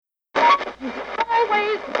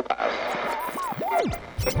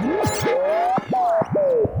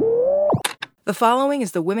The following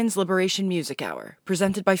is the Women's Liberation Music Hour,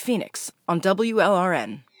 presented by Phoenix on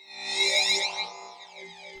WLRN.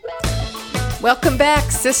 Welcome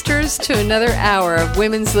back, sisters, to another hour of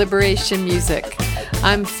Women's Liberation Music.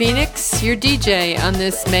 I'm Phoenix, your DJ on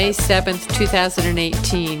this May 7th,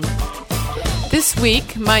 2018. This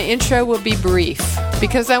week, my intro will be brief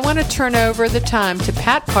because I want to turn over the time to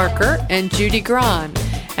Pat Parker and Judy Grahn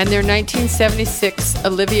and their 1976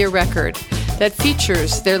 Olivia record that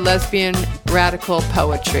features their lesbian radical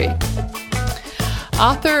poetry.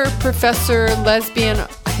 Author, professor, lesbian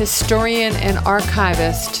historian, and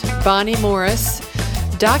archivist Bonnie Morris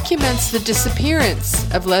documents the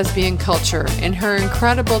disappearance of lesbian culture in her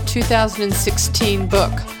incredible 2016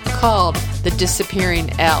 book called The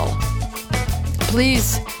Disappearing L.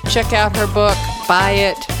 Please check out her book, buy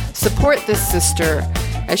it, support this sister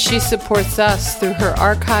as she supports us through her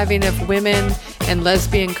archiving of women and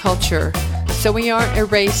lesbian culture, so we aren't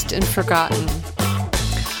erased and forgotten.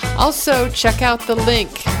 Also, check out the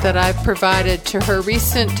link that I've provided to her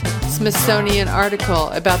recent Smithsonian article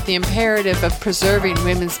about the imperative of preserving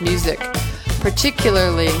women's music,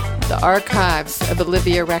 particularly the archives of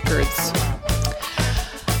Olivia records.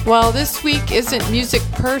 While this week isn't music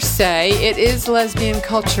per se, it is lesbian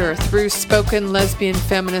culture through spoken lesbian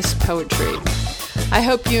feminist poetry. I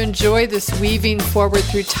hope you enjoy this weaving forward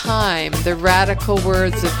through time the radical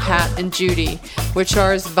words of Pat and Judy, which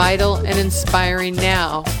are as vital and inspiring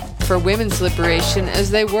now for women's liberation as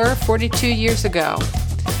they were 42 years ago.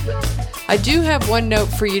 I do have one note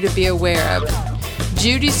for you to be aware of.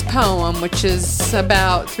 Judy's poem, which is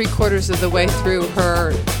about 3/4 of the way through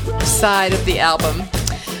her side of the album,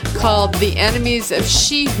 called The Enemies of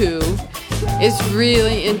She-Who, is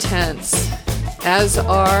really intense, as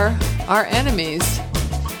are our enemies.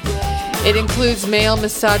 It includes male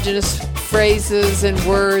misogynist phrases and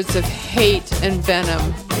words of hate and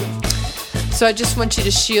venom. So I just want you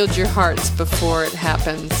to shield your hearts before it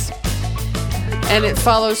happens. And it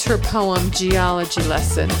follows her poem, Geology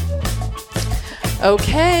Lesson.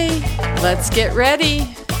 Okay, let's get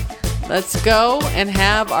ready. Let's go and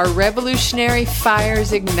have our revolutionary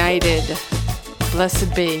fires ignited.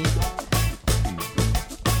 Blessed be.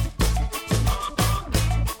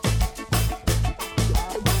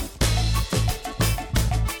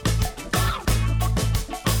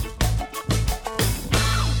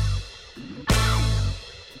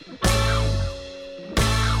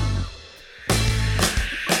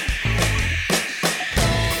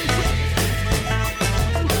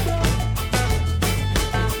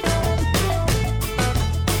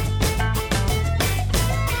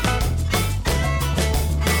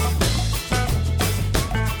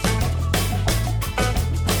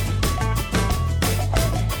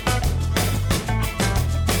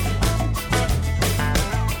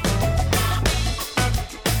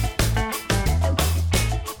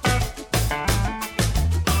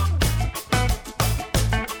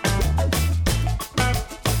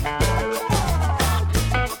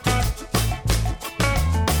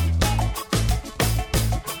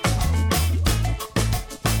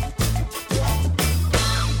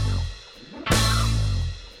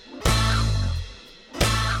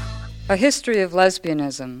 A history of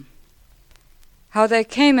lesbianism. How they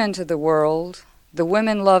came into the world, the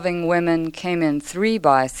women-loving women came in 3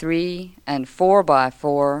 by 3 and 4 by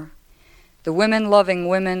 4. The women-loving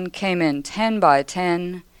women came in 10 by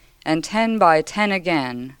 10 and 10 by 10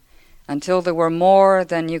 again, until there were more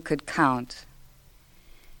than you could count.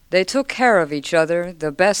 They took care of each other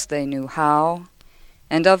the best they knew how,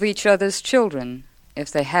 and of each other's children,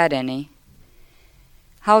 if they had any.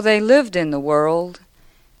 How they lived in the world,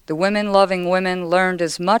 the women-loving women learned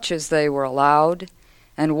as much as they were allowed,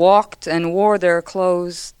 and walked and wore their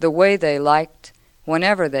clothes the way they liked,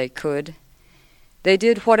 whenever they could. They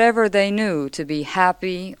did whatever they knew to be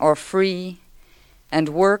happy or free, and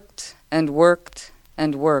worked and worked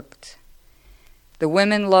and worked. The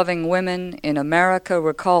women-loving women in America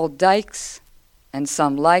were called dykes, and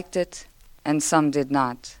some liked it, and some did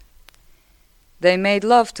not. They made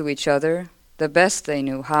love to each other the best they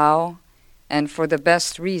knew how, and for the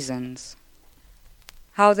best reasons.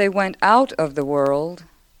 How they went out of the world,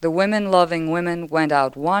 the women-loving women went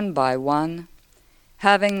out one by one,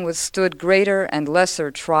 having withstood greater and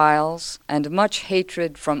lesser trials and much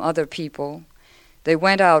hatred from other people. They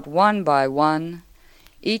went out one by one,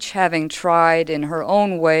 each having tried in her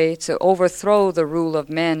own way to overthrow the rule of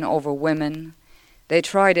men over women. They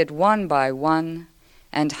tried it one by one,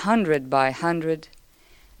 and 100 by 100,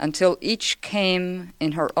 until each came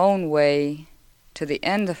in her own way to the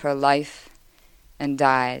end of her life and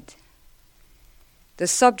died. The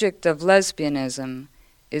subject of lesbianism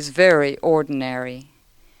is very ordinary.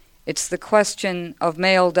 It's the question of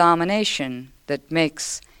male domination that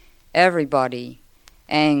makes everybody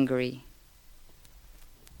angry.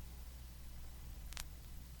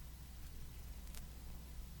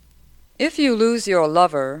 If you lose your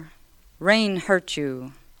lover, rain hurt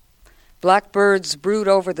you. Blackbirds brood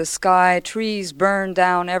over the sky, trees burn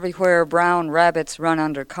down everywhere, brown rabbits run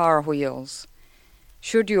under car wheels.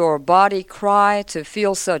 Should your body cry to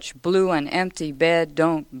feel such blue and empty bed,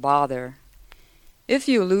 don't bother. If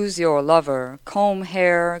you lose your lover, comb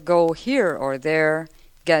hair, go here or there,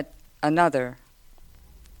 get another.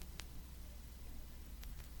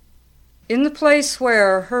 In the place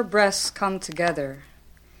where her breasts come together,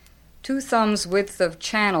 2 thumbs width of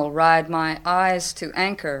channel ride my eyes to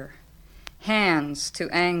anchor, hands to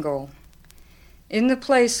angle. In the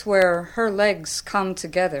place where her legs come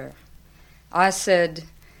together, I said,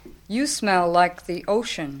 "You smell like the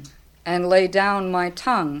ocean," and lay down my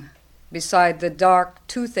tongue beside the dark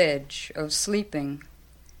tooth edge of sleeping.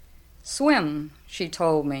 "Swim," she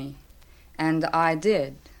told me, and I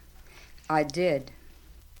did. I did.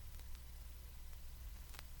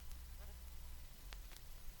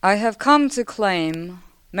 I have come to claim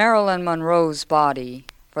Marilyn Monroe's body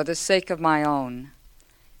for the sake of my own.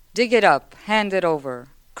 Dig it up, hand it over,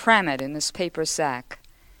 cram it in this paper sack.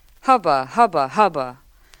 Hubba, hubba, hubba.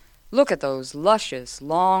 Look at those luscious,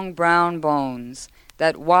 long brown bones,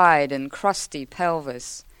 that wide and crusty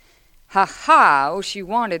pelvis. Ha-ha! Oh, she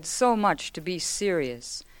wanted so much to be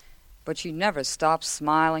serious, but she never stops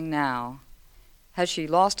smiling now. Has she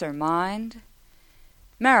lost her mind?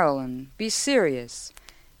 Marilyn, be serious.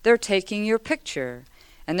 They're taking your picture,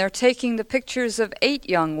 and they're taking the pictures of 8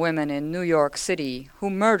 young women in New York City who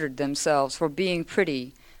murdered themselves for being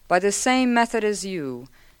pretty by the same method as you,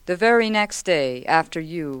 the very next day after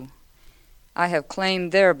you. I have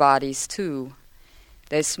claimed their bodies, too.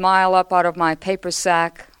 They smile up out of my paper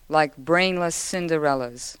sack like brainless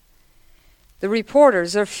Cinderellas. The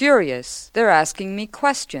reporters are furious. They're asking me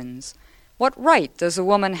questions. What right does a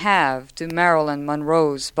woman have to Marilyn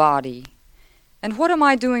Monroe's body? And what am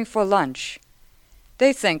I doing for lunch?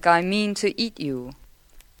 They think I mean to eat you.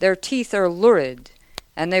 Their teeth are lurid,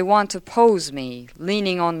 and they want to pose me,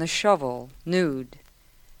 leaning on the shovel, nude.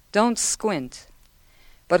 Don't squint.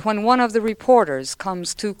 But when one of the reporters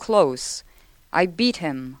comes too close, I beat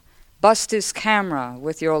him, bust his camera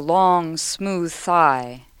with your long, smooth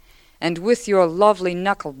thigh, and with your lovely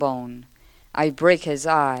knuckle bone, I break his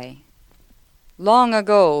eye. Long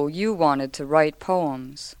ago you wanted to write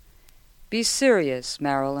poems. Be serious,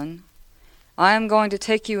 Marilyn. I am going to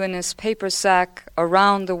take you in this paper sack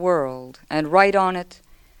around the world and write on it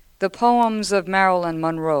the poems of Marilyn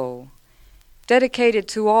Monroe, dedicated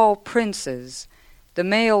to all princes, the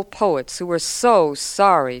male poets who were so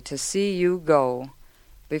sorry to see you go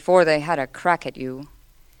before they had a crack at you.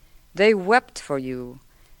 They wept for you,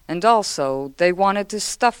 and also they wanted to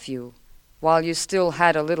stuff you while you still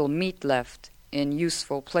had a little meat left in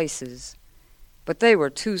useful places. But they were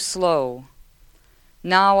too slow.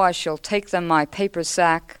 Now I shall take them my paper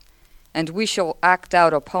sack, and we shall act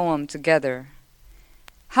out a poem together.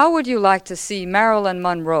 How would you like to see Marilyn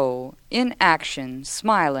Monroe in action,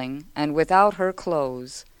 smiling, and without her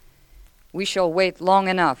clothes? We shall wait long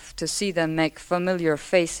enough to see them make familiar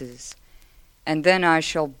faces, and then I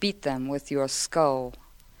shall beat them with your skull.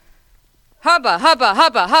 Hubba, hubba,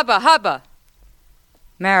 hubba, hubba, hubba!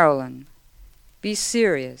 Marilyn, be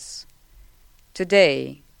serious.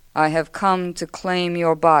 Today I have come to claim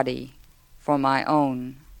your body for my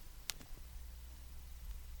own.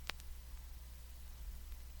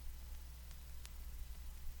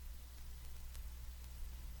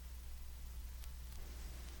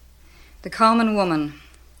 The Common Woman.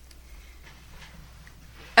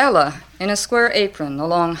 Ella, in a square apron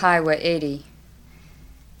along Highway 80.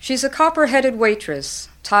 She's a copper-headed waitress,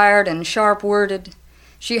 tired and sharp-worded.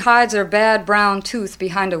 She hides her bad brown tooth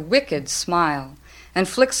behind a wicked smile and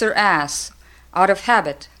flicks her ass out of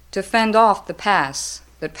habit to fend off the pass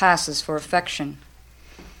that passes for affection.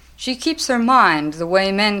 She keeps her mind the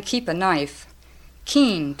way men keep a knife,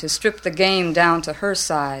 keen to strip the game down to her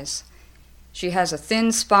size. She has a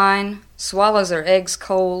thin spine, swallows her eggs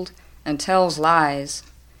cold, and tells lies.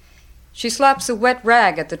 She slaps a wet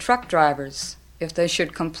rag at the truck drivers if they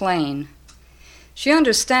should complain. She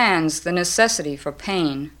understands the necessity for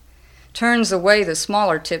pain, turns away the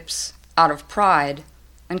smaller tips out of pride,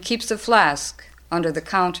 and keeps the flask under the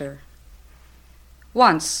counter.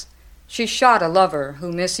 Once, she shot a lover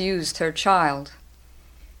who misused her child.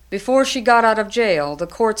 Before she got out of jail, the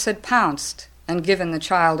courts had pounced and given the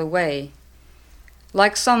child away.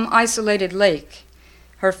 Like some isolated lake,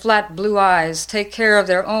 her flat blue eyes take care of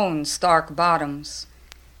their own stark bottoms.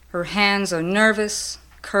 Her hands are nervous,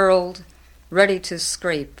 curled, ready to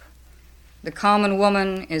scrape. The common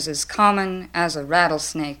woman is as common as a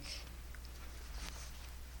rattlesnake.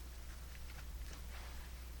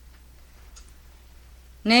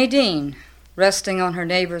 Nadine, resting on her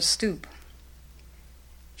neighbor's stoop.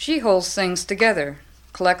 She holds things together,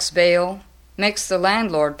 collects bail, makes the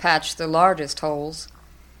landlord patch the largest holes.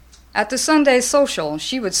 At the Sunday social,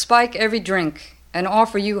 she would spike every drink and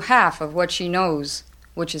offer you half of what she knows,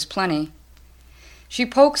 which is plenty. She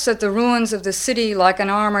pokes at the ruins of the city like an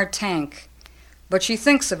armored tank, but she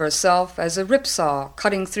thinks of herself as a ripsaw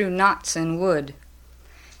cutting through knots in wood.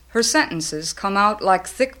 Her sentences come out like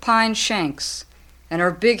thick pine shanks, and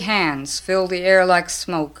her big hands fill the air like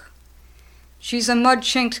smoke. She's a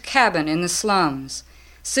mud-chinked cabin in the slums,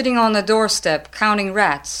 sitting on the doorstep counting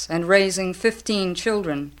rats and raising 15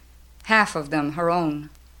 children, half of them her own.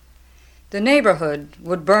 The neighborhood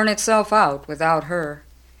would burn itself out without her.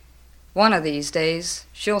 One of these days,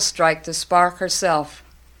 she'll strike the spark herself.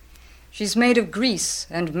 She's made of grease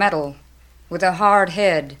and metal, with a hard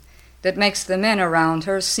head that makes the men around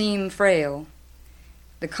her seem frail.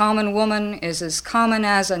 The common woman is as common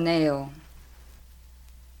as a nail.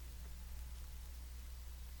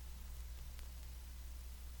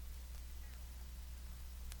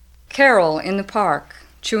 Carol in the park,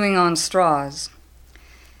 chewing on straws.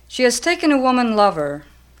 She has taken a woman lover,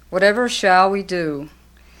 whatever shall we do?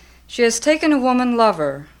 She has taken a woman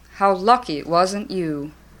lover, how lucky it wasn't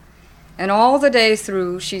you. And all the day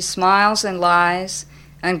through she smiles and lies,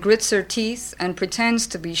 and grits her teeth and pretends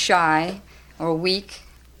to be shy, or weak,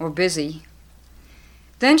 or busy.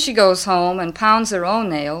 Then she goes home and pounds her own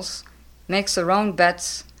nails, makes her own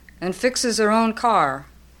bets, and fixes her own car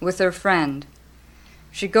with her friend.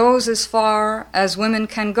 She goes as far as women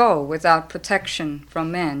can go without protection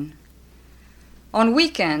from men. On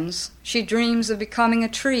weekends, she dreams of becoming a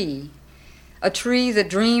tree that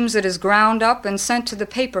dreams it is ground up and sent to the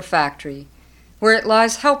paper factory, where it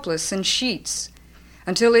lies helpless in sheets,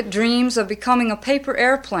 until it dreams of becoming a paper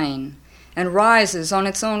airplane and rises on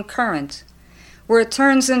its own current, where it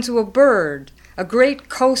turns into a bird, a great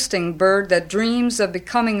coasting bird that dreams of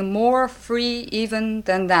becoming more free even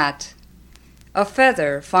than that. A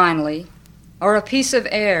feather, finally, or a piece of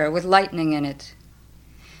air with lightning in it.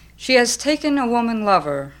 She has taken a woman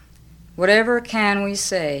lover, whatever can we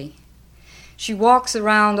say? She walks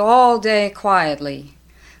around all day quietly,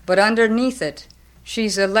 but underneath it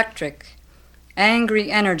she's electric, angry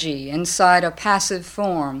energy inside a passive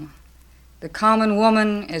form. The common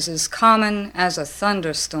woman is as common as a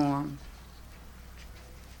thunderstorm.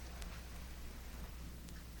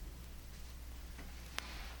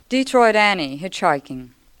 Detroit Annie, hitchhiking.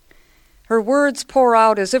 Her words pour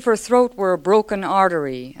out as if her throat were a broken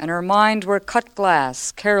artery and her mind were cut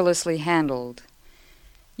glass carelessly handled.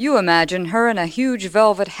 You imagine her in a huge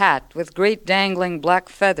velvet hat with great dangling black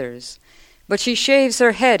feathers, but she shaves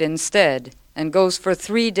her head instead and goes for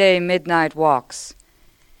 3-day midnight walks.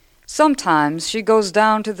 Sometimes she goes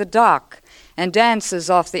down to the dock and dances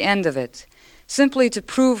off the end of it, simply to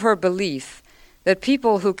prove her belief that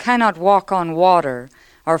people who cannot walk on water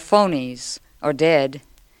are phonies or dead.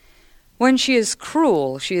 When she is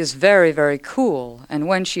cruel, she is very, very cool, and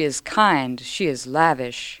when she is kind, she is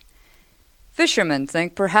lavish. Fishermen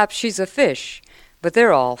think perhaps she's a fish, but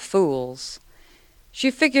they're all fools.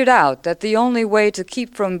 She figured out that the only way to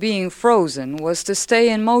keep from being frozen was to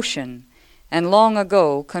stay in motion, and long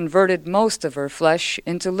ago converted most of her flesh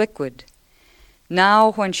into liquid.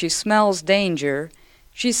 Now, when she smells danger,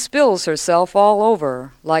 she spills herself all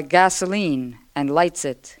over like gasoline and lights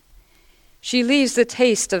it. She leaves the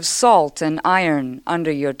taste of salt and iron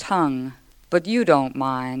under your tongue, but you don't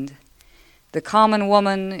mind. The common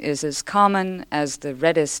woman is as common as the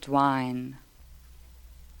reddest wine.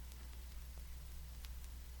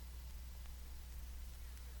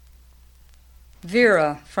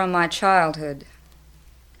 Vera from my childhood.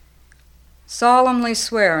 Solemnly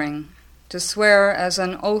swearing, to swear as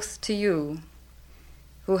an oath to you,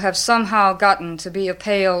 who have somehow gotten to be a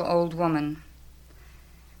pale old woman.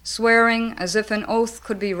 Swearing as if an oath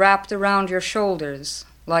could be wrapped around your shoulders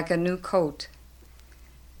like a new coat.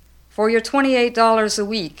 For your $28 a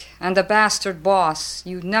week and the bastard boss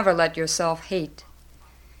you never let yourself hate.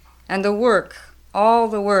 And the work, all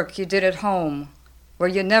the work you did at home, where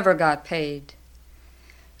you never got paid.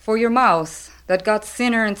 For your mouth that got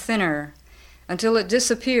thinner and thinner until it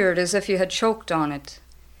disappeared as if you had choked on it,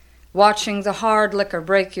 watching the hard liquor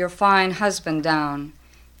break your fine husband down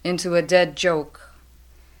into a dead joke.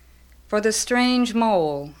 For the strange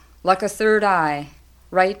mole, like a third eye,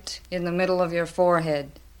 right in the middle of your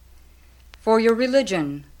forehead. For your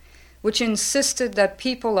religion, which insisted that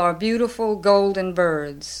people are beautiful golden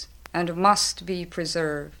birds and must be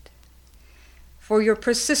preserved. For your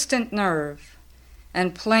persistent nerve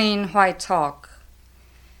and plain white talk,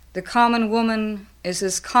 the common woman is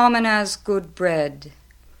as common as good bread,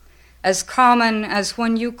 as common as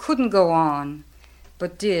when you couldn't go on,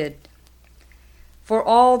 but did. For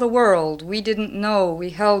all the world we didn't know we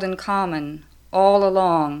held in common all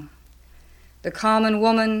along. The common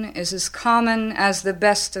woman is as common as the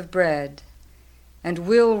best of bread, and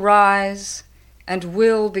will rise and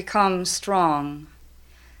will become strong.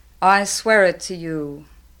 I swear it to you.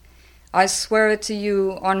 I swear it to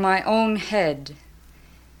you on my own head.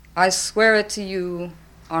 I swear it to you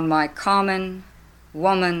on my common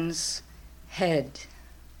woman's head.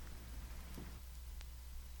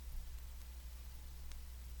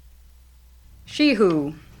 She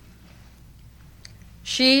who.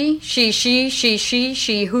 She who. She who,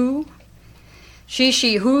 she who.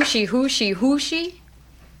 She who, she who, she who,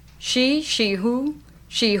 she who, she who,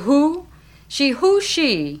 she who, she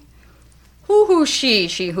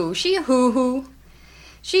who, she who, she who, she who,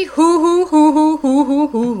 she who,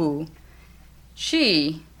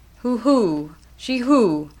 she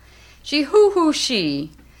who,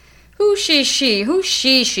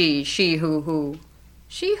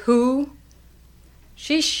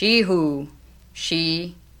 she who,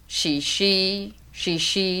 she who, she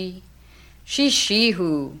who, she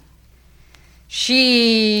who,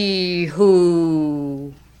 she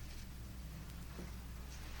who.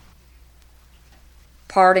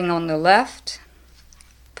 Parting on the left,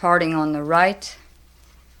 parting on the right,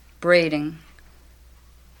 braiding.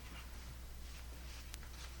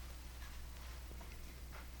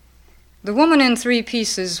 The woman in Three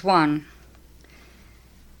Pieces won.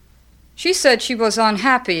 She said she was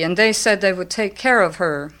unhappy, and they said they would take care of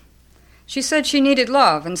her. She said she needed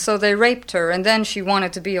love, and so they raped her, and then she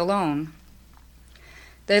wanted to be alone.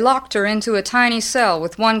 They locked her into a tiny cell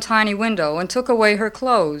with one tiny window and took away her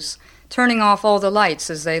clothes, turning off all the lights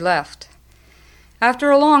as they left.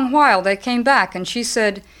 After a long while they came back, and she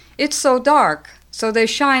said, "It's so dark." So they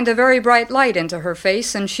shined a very bright light into her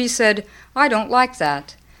face, and she said, "I don't like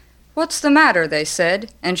that." "What's the matter?" they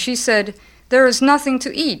said, and she said, "There is nothing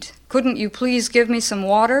to eat. Couldn't you please give me some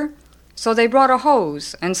water?" So they brought a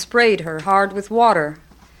hose and sprayed her hard with water.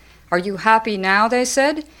 "Are you happy now?" they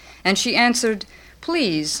said, and she answered,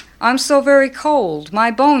 "Please, I'm so very cold.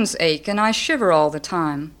 My bones ache and I shiver all the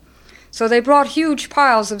time." So they brought huge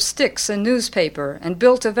piles of sticks and newspaper and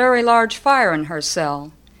built a very large fire in her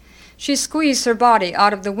cell. She squeezed her body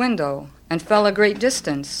out of the window and fell a great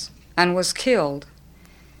distance and was killed.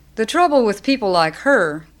 The trouble with people like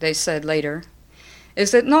her, they said later,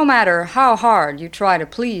 is that no matter how hard you try to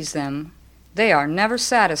please them, they are never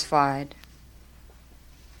satisfied.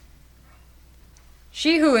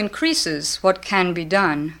 She who increases what can be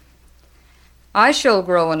done. I shall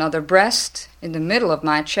grow another breast in the middle of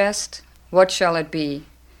my chest. What shall it be?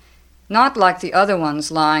 Not like the other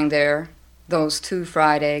ones lying there, those 2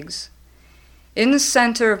 fried eggs. In the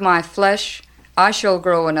center of my flesh I shall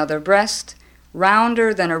grow another breast,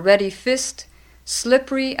 rounder than a ready fist,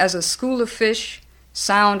 slippery as a school of fish,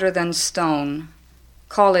 sounder than stone.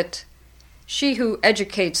 Call it, she who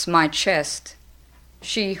educates my chest.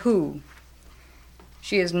 She who.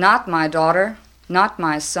 She is not my daughter, not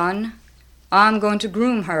my son. I'm going to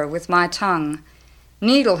groom her with my tongue,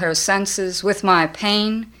 needle her senses with my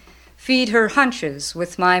pain, feed her hunches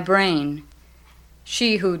with my brain.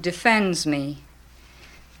 She who defends me.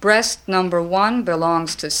 Breast number 1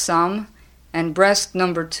 belongs to some, and breast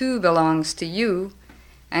number 2 belongs to you,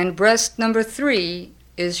 and breast number 3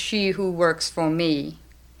 is she who works for me.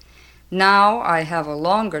 Now I have a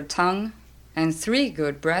longer tongue, and 3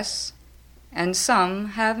 good breasts, and some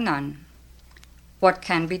have none. What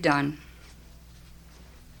can be done?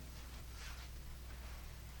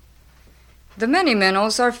 The many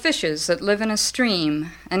minnows are fishes that live in a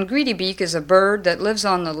stream, and Greedy Beak is a bird that lives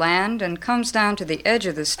on the land and comes down to the edge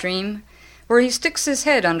of the stream, where he sticks his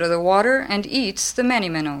head under the water and eats the many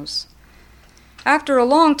minnows. After a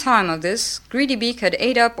long time of this, Greedy Beak had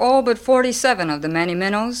ate up all but 47 of the many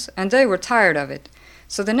minnows, and they were tired of it,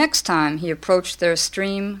 so the next time he approached their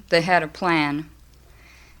stream, they had a plan.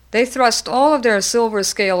 They thrust all of their silver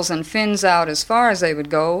scales and fins out as far as they would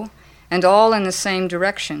go, and all in the same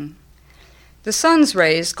direction. The sun's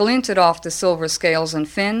rays glinted off the silver scales and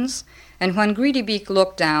fins, and when Greedy Beak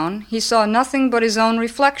looked down, he saw nothing but his own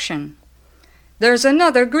reflection. "There's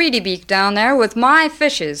another Greedy Beak down there with my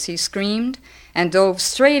fishes," he screamed, and dove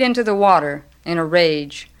straight into the water in a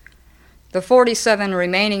rage. The 47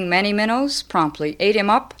 remaining many minnows promptly ate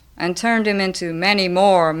him up and turned him into many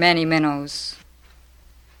more many minnows.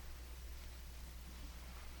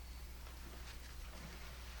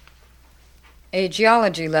 A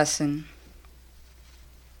geology lesson.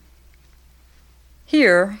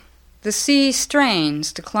 Here, the sea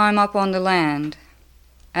strains to climb up on the land,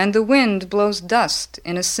 and the wind blows dust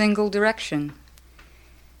in a single direction.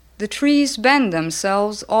 The trees bend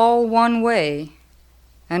themselves all one way,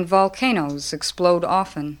 and volcanoes explode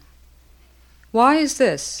often. Why is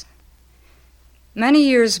this? Many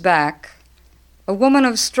years back, a woman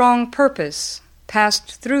of strong purpose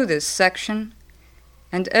passed through this section,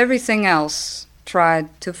 and everything else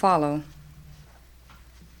tried to follow.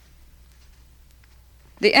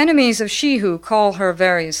 The enemies of Shehu call her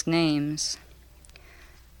various names.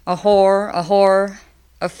 A whore,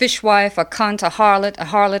 a fishwife, a cunt, a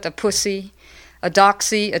harlot, a pussy, a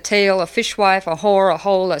doxy, a tail, a fishwife, a whore, a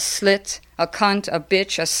hole, a slit, a cunt, a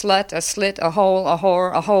bitch, a slut, a hole, a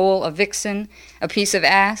whore, a hole, a vixen, a piece of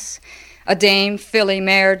ass, a dame, filly,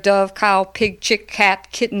 mare, dove, cow, pig, chick, cat,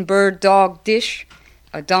 kitten, bird, dog, dish,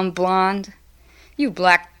 a dumb blonde. You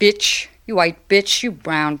black bitch, you white bitch, you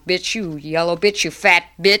brown bitch, you yellow bitch, you fat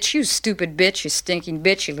bitch, you stupid bitch, you stinking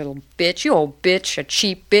bitch, you little bitch, you old bitch, a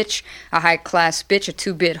cheap bitch, a high-class bitch, a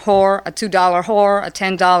 2-bit whore, a $2 whore, a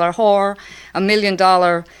 $10 whore, a $1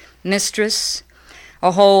 million mistress,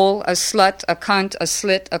 a hole, a slut, a cunt, a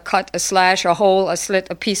slit, a cut, a slash, a hole, a slit,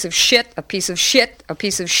 a piece of shit, a piece of shit, a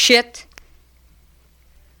piece of shit.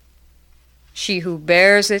 She who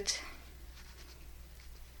bears it,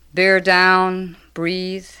 bear down,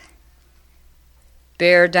 breathe.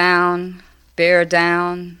 Bear down,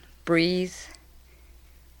 breathe.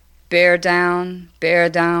 Bear down,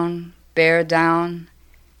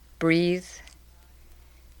 breathe.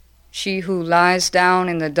 She who lies down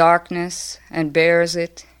in the darkness and bears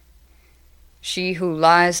it. She who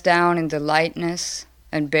lies down in the lightness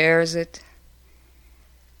and bears it.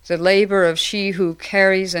 The labor of she who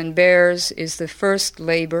carries and bears is the first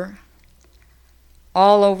labor.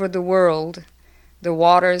 All over the world, the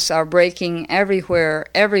waters are breaking everywhere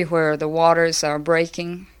the waters are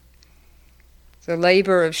breaking. The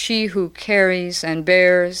labor of she who carries and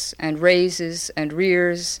bears and raises and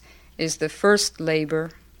rears is the first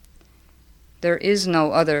labor. There is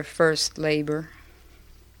no other first labor.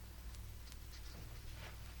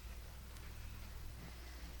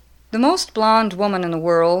 The most blonde woman in the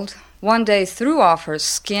world one day threw off her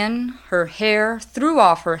skin, her hair,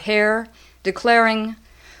 declaring,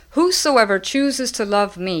 "Whosoever chooses to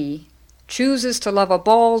love me, chooses to love a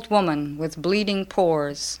bald woman with bleeding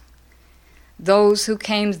pores." Those who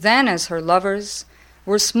came then as her lovers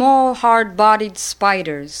were small, hard-bodied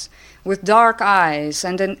spiders with dark eyes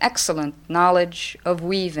and an excellent knowledge of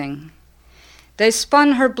weaving. They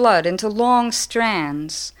spun her blood into long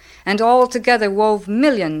strands, and all together wove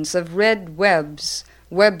millions of red webs,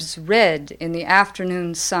 webs red in the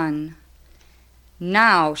afternoon sun.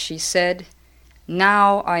 "Now," she said,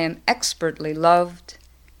 "now I am expertly loved,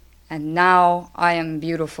 and now I am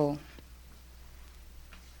beautiful."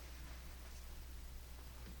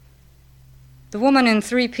 The woman in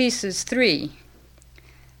 3 Pieces 3.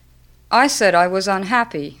 I said I was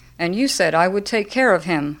unhappy, and you said I would take care of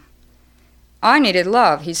him. I needed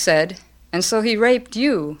love, he said, and so he raped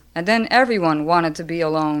you, and then everyone wanted to be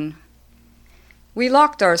alone. We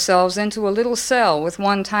locked ourselves into a little cell with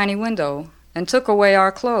one tiny window, and took away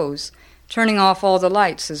our clothes, turning off all the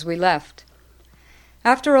lights as we left.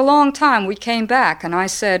 After a long time we came back, and I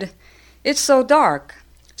said, "It's so dark."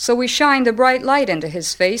 So we shined a bright light into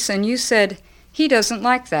his face, and you said, "He doesn't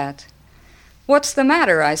like that." "What's the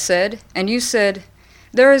matter?" I said, and you said,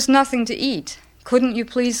 "There is nothing to eat. Couldn't you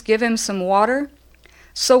please give him some water?"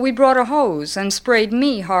 So we brought a hose and sprayed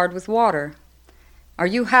me hard with water. "Are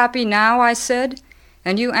you happy now?" I said,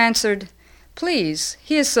 and you answered, "Please,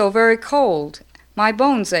 he is so very cold. My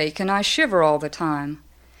bones ache and I shiver all the time."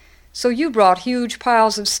 So you brought huge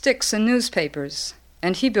piles of sticks and newspapers,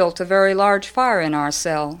 and he built a very large fire in our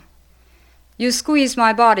cell. You squeezed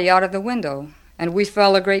my body out of the window, and we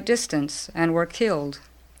fell a great distance and were killed.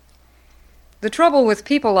 "The trouble with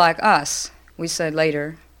people like us," we said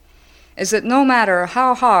later, "is that no matter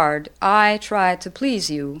how hard I try to please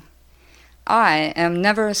you, I am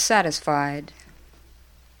never satisfied."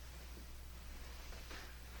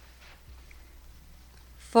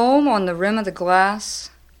 Foam on the rim of the glass,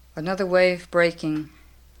 another wave breaking.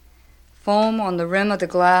 Foam on the rim of the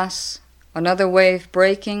glass, another wave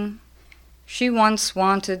breaking. She once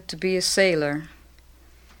wanted to be a sailor.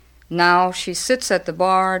 Now she sits at the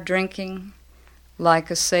bar drinking like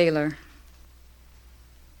a sailor.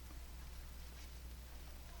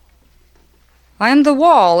 I am the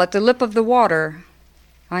wall at the lip of the water.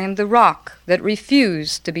 I am the rock that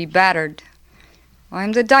refused to be battered. I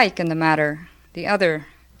am the dike in the matter, the other.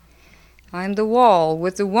 I am the wall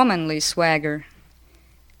with the womanly swagger.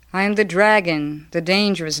 I am the dragon, the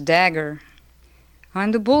dangerous dagger. I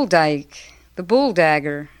am the bull-dyke, the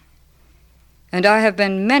bull-dagger. And I have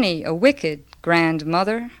been many a wicked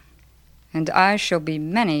grandmother, and I shall be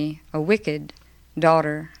many a wicked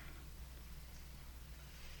daughter.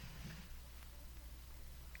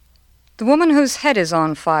 The woman whose head is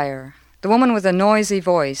on fire, the woman with a noisy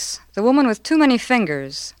voice, the woman with too many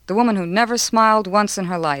fingers, the woman who never smiled once in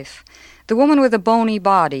her life, the woman with a bony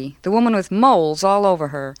body, the woman with moles all over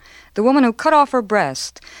her, the woman who cut off her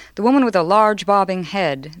breast, the woman with a large bobbing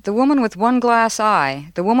head, the woman with one glass eye,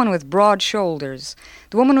 the woman with broad shoulders,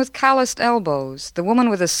 the woman with calloused elbows, the woman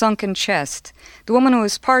with a sunken chest, the woman who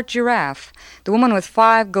is part giraffe, the woman with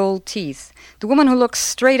 5 gold teeth, the woman who looks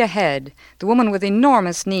straight ahead, the woman with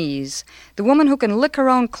enormous knees, the woman who can lick her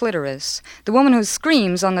own clitoris, the woman who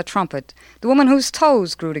screams on the trumpet, the woman whose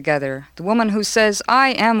toes grew together, the woman who says,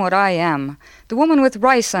 "I am what I am," the woman with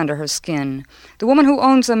rice under her skin, the woman who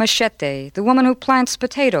owns a machete, the woman who plants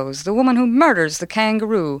potatoes, the woman who murders the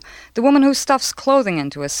kangaroo, the woman who stuffs clothing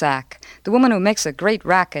into a sack, the woman who makes a great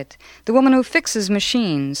racket, the woman who fixes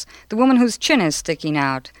machines, the woman whose chin is sticking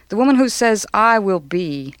out, the woman who says, "I will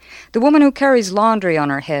be," the woman who carries laundry on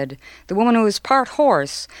her head, the woman who is part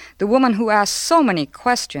horse, the woman who asks so many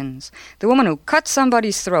questions, the woman who cuts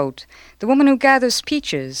somebody's throat, the woman who gathers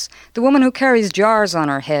peaches, the woman who carries jars on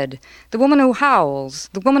her head, the woman who howls,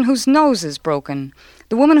 the woman whose nose is broken,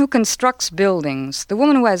 the woman who constructs buildings, the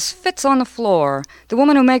woman who has fits on the floor, the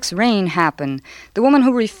woman who makes rain happen, the woman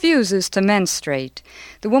who refuses to menstruate,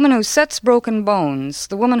 the woman who sets broken bones,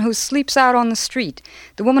 the woman who sleeps out on the street,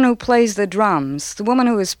 the woman who plays the drums, the woman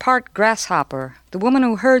who is part grasshopper, the woman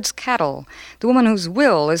who herds cattle, the woman whose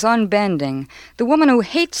will is unbending, the woman who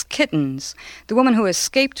hates kittens, the woman who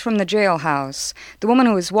escaped from the jailhouse, the woman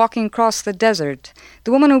who is walking across the desert,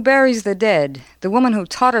 the woman who buries the dead, the woman who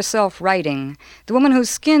taught herself writing, the woman who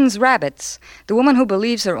skins rabbits, the woman who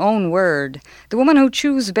believes her own word, the woman who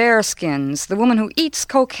chews bear skins, the woman who eats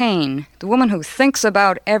cocaine, the woman who thinks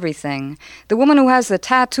about everything, the woman who has the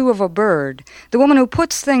tattoo of a bird, the woman who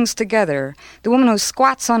puts things together, the woman who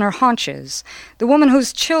squats on her haunches, the woman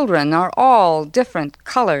whose children are all different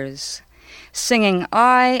colors, singing,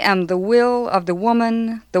 "I am the will of the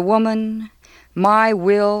woman, my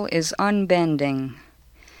will is unbending.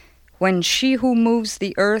 When she who moves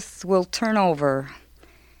the earth will turn over,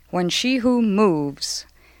 when she who moves,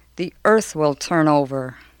 the earth will turn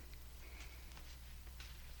over."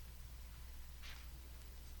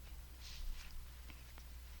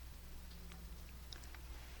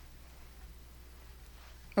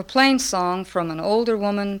 A plain song from an older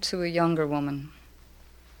woman to a younger woman.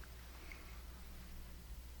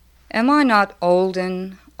 Am I not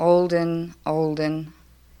olden, olden, olden?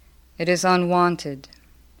 It is unwanted.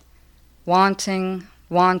 Wanting,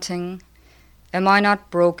 wanting. Am I not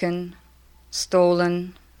broken,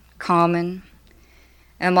 stolen, common?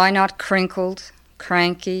 Am I not crinkled,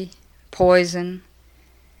 cranky, poison?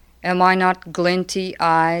 Am I not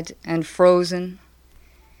glinty-eyed and frozen?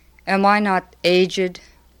 Am I not aged,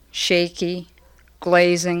 shaky,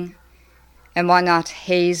 glazing? Am I not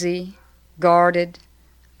hazy, guarded,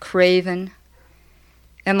 craven?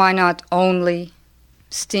 Am I not only,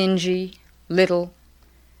 stingy, little?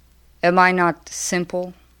 Am I not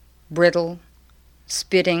simple, brittle,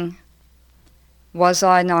 spitting? Was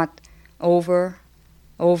I not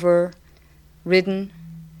ridden?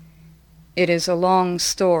 It is a long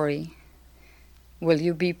story. Will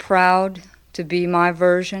you be proud to be my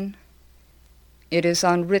version? It is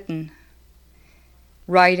unwritten.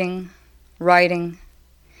 Writing, writing.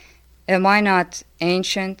 Am I not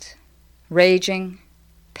ancient, raging,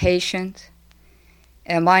 patient?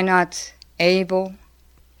 Am I not able,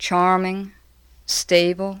 charming,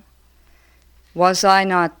 stable? Was I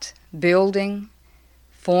not building,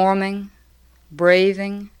 forming,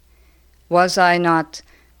 braving? Was I not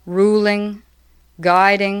ruling,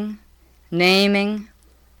 guiding, naming?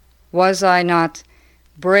 Was I not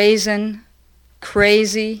brazen,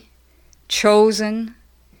 crazy, chosen?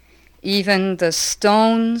 Even the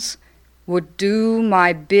stones would do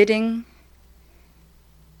my bidding.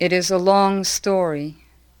 It is a long story.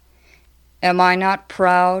 Am I not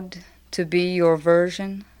proud to be your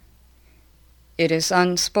version? It is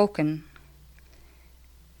unspoken.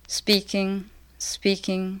 Speaking,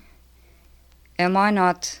 speaking. Am I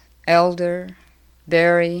not elder,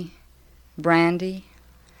 berry, brandy?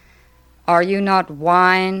 Are you not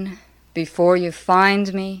wine before you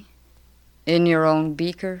find me in your own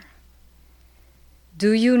beaker?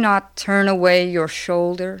 Do you not turn away your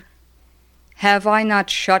shoulder? Have I not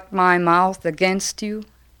shut my mouth against you?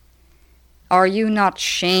 Are you not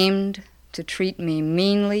shamed to treat me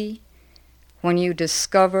meanly when you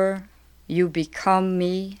discover you become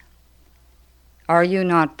me? Are you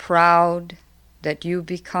not proud that you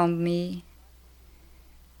become me?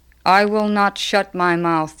 I will not shut my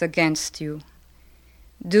mouth against you.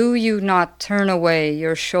 Do you not turn away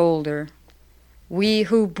your shoulder, we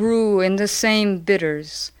who brew in the same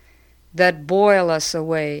bitters that boil us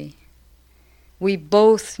away. We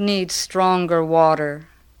both need stronger water.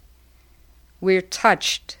 We're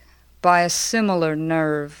touched by a similar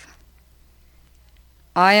nerve.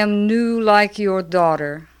 I am new like your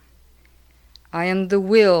daughter. I am the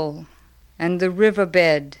will and the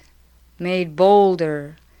riverbed made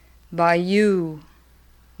bolder by you,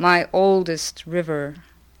 my oldest river.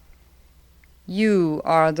 You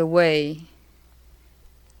are the way.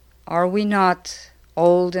 Are we not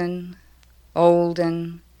olden,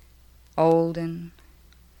 olden, olden?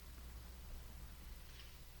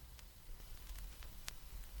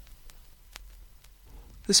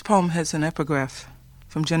 This poem has an epigraph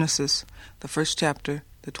from Genesis, the 1st chapter,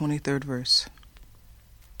 the 23rd verse.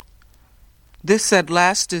 This at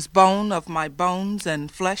last is bone of my bones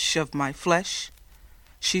and flesh of my flesh.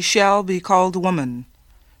 She shall be called woman,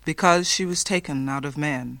 because she was taken out of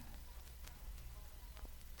man.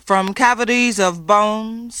 From cavities of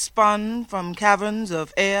bone, spun from caverns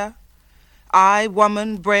of air, I,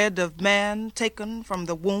 woman, bred of man, taken from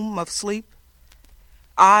the womb of sleep,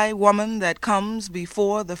 I, woman, that comes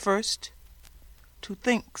before the first, to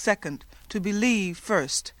think second, to believe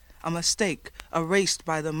first, a mistake erased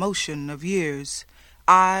by the motion of years.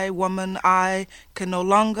 I, woman, I can no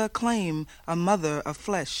longer claim a mother of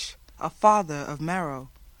flesh, a father of marrow.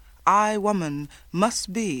 I, woman,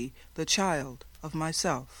 must be the child of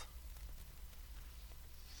myself.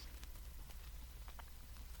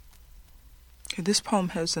 Okay, this poem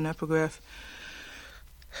has an epigraph.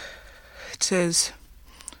 It says,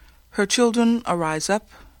 her children arise up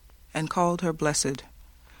and called her blessed.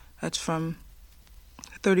 That's from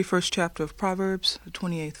the 31st chapter of Proverbs, the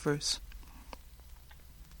 28th verse.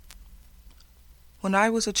 When I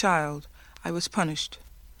was a child, I was punished.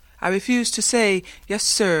 I refused to say yes,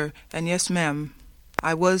 sir, and yes, ma'am.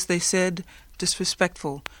 I was, they said,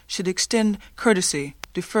 disrespectful, should extend courtesy,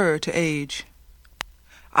 defer to age.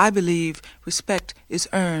 I believe respect is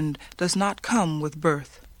earned, does not come with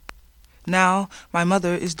birth. Now my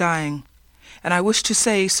mother is dying, and I wish to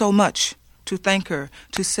say so much, to thank her,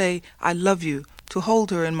 to say I love you, to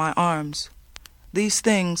hold her in my arms. These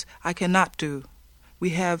things I cannot do.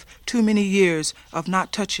 We have too many years of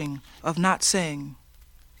not touching, of not saying.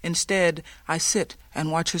 Instead, I sit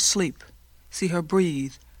and watch her sleep, see her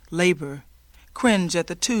breathe, labor, cringe at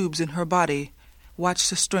the tubes in her body, watch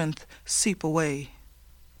the strength seep away.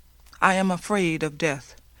 I am afraid of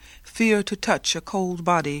death, fear to touch a cold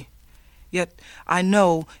body. Yet I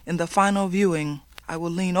know in the final viewing I will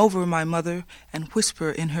lean over my mother and whisper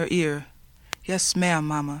in her ear, yes, ma'am,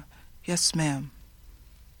 Mama, yes, ma'am.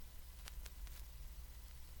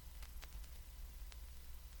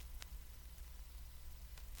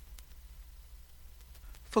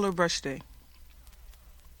 Fuller Brush Day.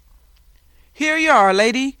 Here you are,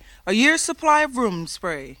 lady, a year's supply of room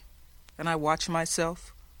spray. And I watch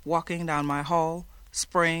myself walking down my hall,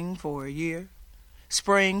 spraying for a year.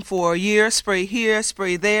 Spraying for a year, spray here,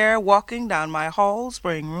 spray there, walking down my hall,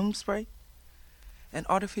 spraying room spray. And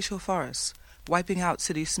artificial forests, wiping out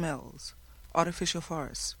city smells. Artificial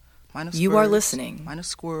forests, minus You birds, are listening minus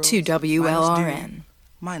squirrels, to WLRN. minus dew,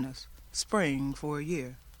 minus spraying for a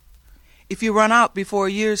year. If you run out before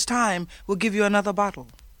a year's time, we'll give you another bottle.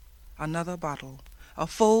 Another bottle. A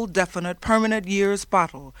full, definite, permanent year's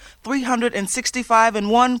bottle. 365 and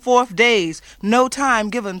 1/4 days. No time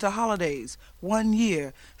given to holidays. 1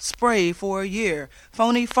 year. Spray for a year.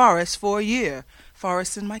 Phony forest for a year.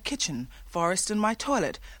 Forest in my kitchen. Forest in my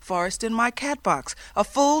toilet. Forest in my cat box. A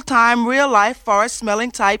full-time, real-life,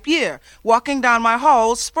 forest-smelling type year. Walking down my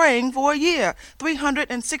halls, spraying for a year.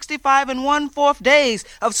 365 and 1/4 days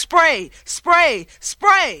of spray, spray,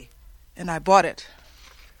 spray. And I bought it.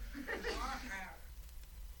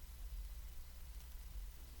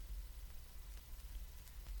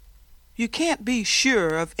 You can't be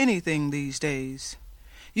sure of anything these days.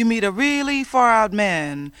 You meet a really far-out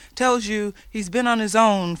man, tells you he's been on his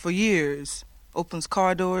own for years, opens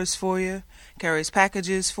car doors for you, carries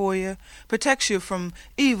packages for you, protects you from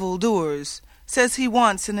evil doers, says he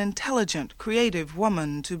wants an intelligent, creative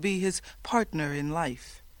woman to be his partner in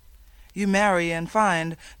life. You marry and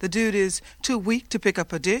find the dude is too weak to pick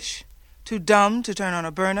up a dish, too dumb to turn on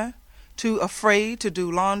a burner, too afraid to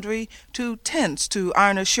do laundry, too tense to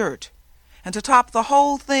iron a shirt. And to top the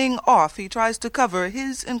whole thing off, he tries to cover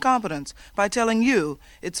his incompetence by telling you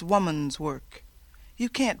it's woman's work. You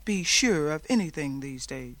can't be sure of anything these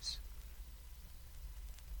days.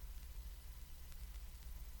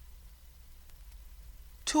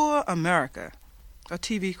 Tour America, a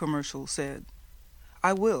TV commercial said.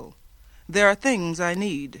 I will. There are things I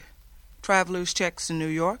need. Traveler's checks in New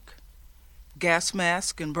York, gas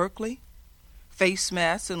mask in Berkeley, face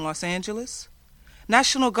masks in Los Angeles,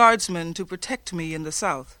 National Guardsmen to protect me in the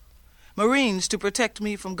South, Marines to protect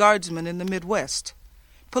me from guardsmen in the Midwest,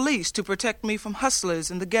 police to protect me from hustlers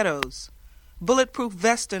in the ghettos, bulletproof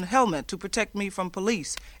vest and helmet to protect me from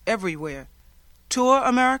police everywhere. Tour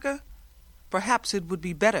America? Perhaps it would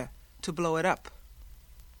be better to blow it up.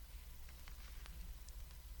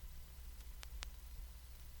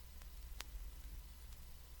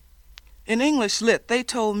 In English Lit, they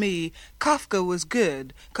told me Kafka was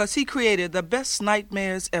good 'cause he created the best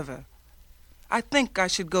nightmares ever. I think I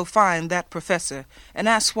should go find that professor and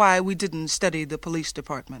ask why we didn't study the police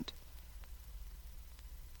department.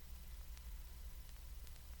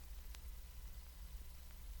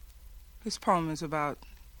 This poem is about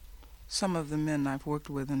some of the men I've worked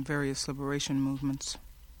with in various liberation movements.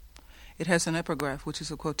 It has an epigraph, which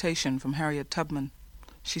is a quotation from Harriet Tubman.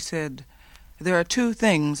 She said, "There are two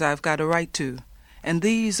things I've got a right to, and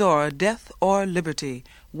these are death or liberty,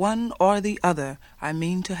 one or the other I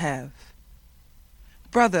mean to have."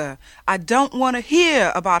 Brother, I don't want to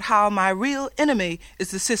hear about how my real enemy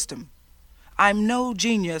is the system. I'm no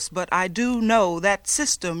genius, but I do know that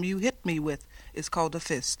system you hit me with is called a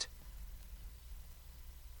fist.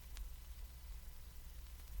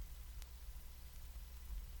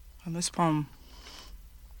 And this poem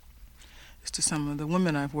is to some of the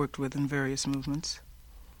women I've worked with in various movements.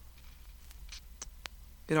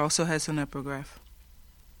 It also has an epigraph.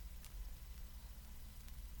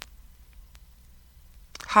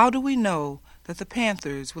 How do we know that the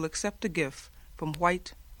Panthers will accept a gift from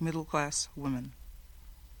white middle-class women?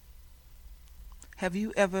 Have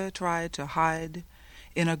you ever tried to hide?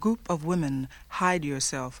 In a group of women, hide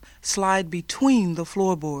yourself. Slide between the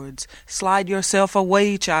floorboards. Slide yourself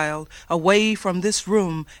away, child, away from this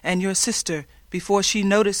room and your sister before she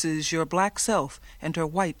notices your black self and her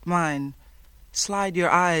white mind. Slide your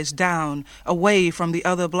eyes down, away from the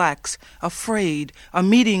other blacks. Afraid, a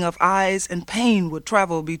meeting of eyes and pain would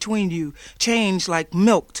travel between you, change like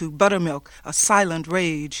milk to buttermilk, a silent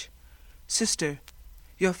rage. Sister,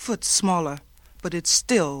 your foot's smaller, but it's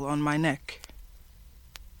still on my neck.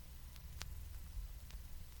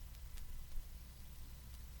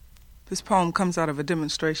 This poem comes out of a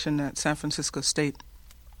demonstration at San Francisco State.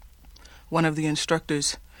 One of the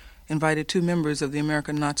instructors invited two members of the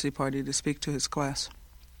American Nazi Party to speak to his class.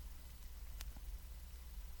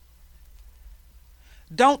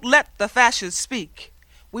 Don't let the fascists speak.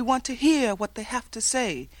 We want to hear what they have to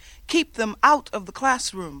say. Keep them out of the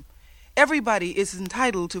classroom. Everybody is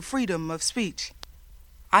entitled to freedom of speech.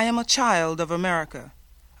 I am a child of America,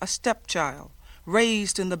 a stepchild,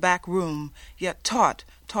 raised in the back room, yet taught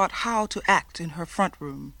how to act in her front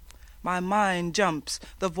room. My mind jumps,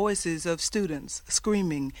 the voices of students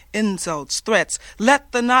screaming, insults, threats.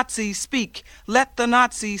 Let the Nazis speak! Let the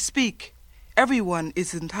Nazis speak! Everyone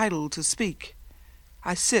is entitled to speak.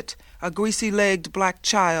 I sit, a greasy-legged black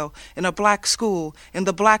child, in a black school, in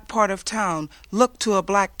the black part of town, look to a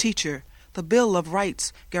black teacher. The Bill of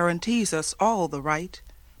Rights guarantees us all the right.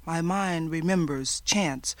 My mind remembers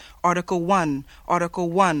chants, Article 1,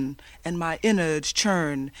 and my innards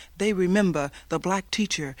churn. They remember the black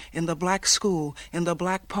teacher in the black school, in the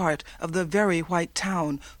black part of the very white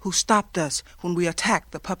town, who stopped us when we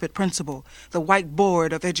attacked the puppet principal, the white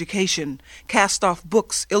board of education, cast off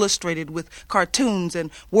books illustrated with cartoons and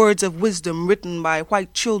words of wisdom written by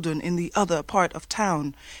white children in the other part of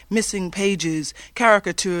town, missing pages,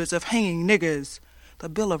 caricatures of hanging niggers. The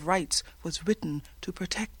Bill of Rights was written to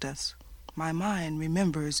protect us. My mind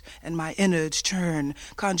remembers and my innards churn,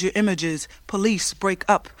 conjure images, police break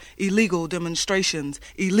up, illegal demonstrations,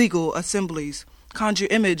 illegal assemblies. Conjure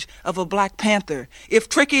image of a Black Panther. If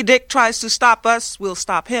Tricky Dick tries to stop us, we'll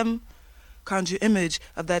stop him. Conjure image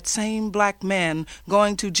of that same black man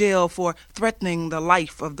going to jail for threatening the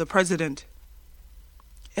life of the president.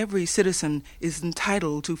 Every citizen is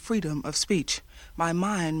entitled to freedom of speech. My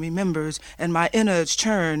mind remembers and my innards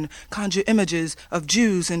churn, conjure images of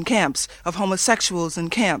Jews in camps, of homosexuals in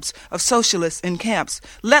camps, of socialists in camps.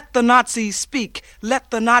 Let the Nazis speak! Let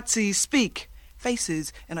the Nazis speak!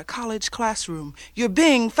 Faces in a college classroom. You're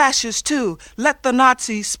being fascist too. Let the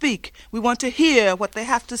Nazis speak. We want to hear what they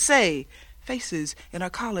have to say. Faces in a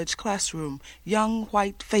college classroom, young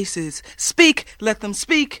white faces. Speak, let them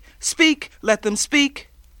speak. Speak, let them speak.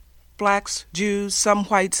 Blacks, Jews, some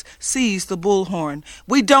whites seize the bullhorn.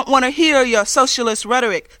 We don't want to hear your socialist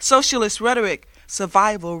rhetoric,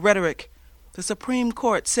 survival rhetoric. The Supreme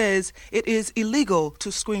Court says it is illegal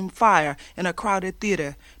to scream fire in a crowded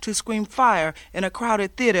theater. To scream fire in a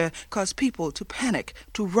crowded theater cause people to panic,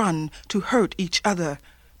 to run, to hurt each other.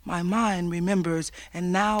 My mind remembers,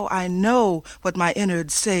 and now I know what my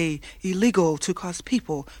innards say. Illegal to cause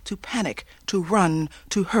people to panic, to run,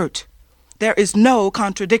 to hurt. There is no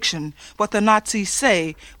contradiction. What the Nazis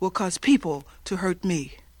say will cause people to hurt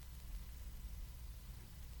me.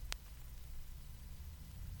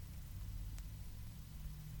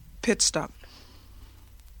 Pit stop.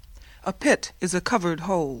 A pit is a covered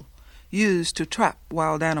hole used to trap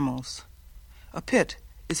wild animals. A pit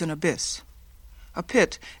is an abyss. A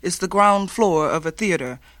pit is the ground floor of a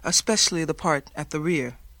theater, especially the part at the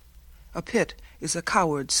rear. A pit is a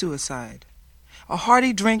coward suicide. A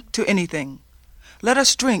hearty drink to anything. Let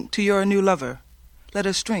us drink to your new lover. Let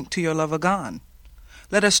us drink to your lover gone.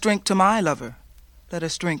 Let us drink to my lover. Let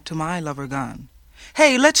us drink to my lover gone.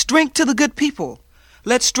 Hey, let's drink to the good people.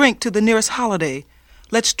 Let's drink to the nearest holiday.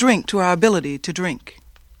 Let's drink to our ability to drink.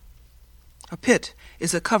 A pit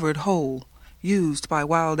is a covered hole used by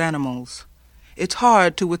wild animals. It's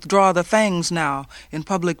hard to withdraw the fangs now in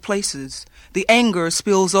public places. The anger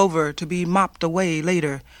spills over to be mopped away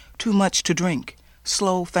later. Too much to drink.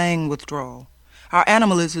 Slow fang withdrawal. Our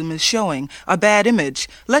animalism is showing a bad image.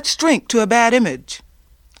 Let's drink to a bad image.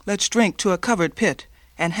 Let's drink to a covered pit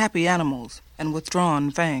and happy animals and withdrawn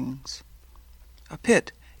fangs. A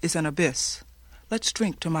pit is an abyss. Let's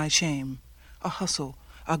drink to my shame. A hustle,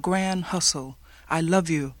 a grand hustle. I love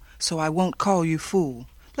you, so I won't call you fool.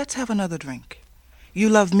 Let's have another drink. You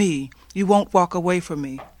love me, you won't walk away from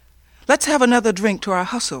me. Let's have another drink to our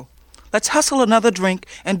hustle. Let's hustle another drink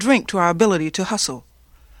and drink to our ability to hustle.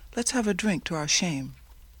 Let's have a drink to our shame.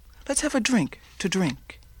 Let's have a drink to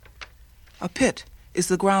drink. A pit is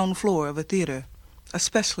the ground floor of a theater,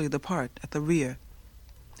 especially the part at the rear.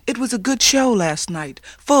 It was a good show last night,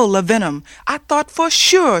 full of venom. I thought for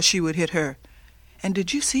sure she would hit her. And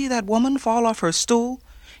did you see that woman fall off her stool?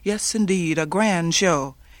 Yes, indeed, a grand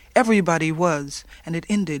show. Everybody was, and it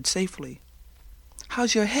ended safely.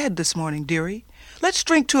 How's your head this morning, dearie? Let's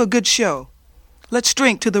drink to a good show. Let's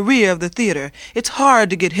drink to the rear of the theater. It's hard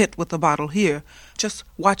to get hit with a bottle here. Just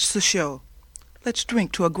watch the show. Let's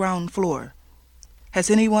drink to a ground floor. Has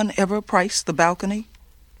anyone ever priced the balcony?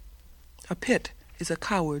 A pit is a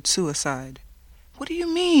coward suicide. What do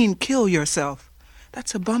you mean, kill yourself?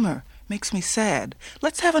 That's a bummer. Makes me sad.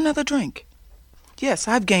 Let's have another drink. Yes,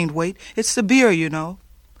 I've gained weight. It's the beer, you know.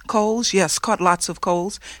 Colds? Yes, caught lots of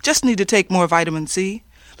colds. Just need to take more vitamin C.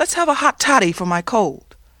 Let's have a hot toddy for my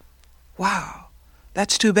cold. Wow,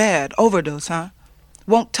 that's too bad. Overdose, huh?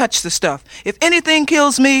 Won't touch the stuff. If anything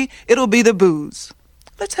kills me, it'll be the booze.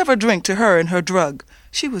 Let's have a drink to her and her drug.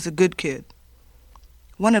 She was a good kid.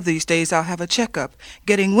 One of these days I'll have a checkup.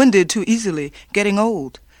 Getting winded too easily. Getting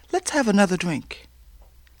old. Let's have another drink.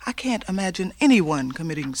 I can't imagine anyone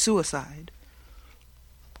committing suicide.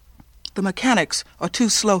 The mechanics are too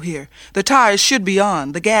slow here. The tires should be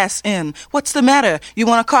on, the gas in. What's the matter? You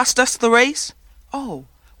want to cost us the race? Oh,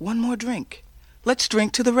 one more drink. Let's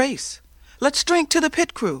drink to the race. Let's drink to the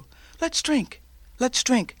pit crew. Let's drink. Let's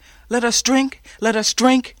drink. Let us drink. Let us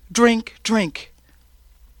drink, drink, drink.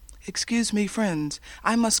 Excuse me, friends.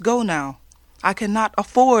 I must go now. I cannot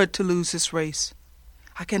afford to lose this race.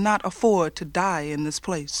 I cannot afford to die in this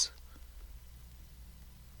place.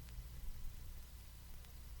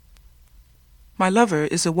 My lover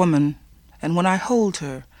is a woman, and when I hold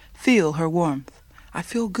her, feel her warmth, I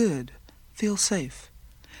feel good, feel safe.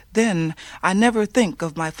 Then I never think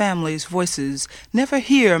of my family's voices, never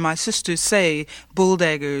hear my sisters say,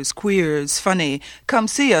 bulldaggers, queers, funny, come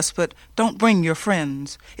see us, but don't bring your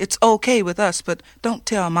friends. It's okay with us, but don't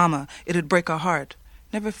tell Mama, it'd break her heart.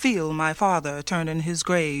 Never feel my father turn in his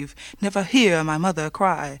grave, never hear my mother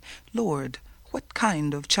cry, Lord, what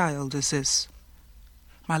kind of child is this?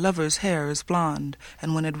 My lover's hair is blonde,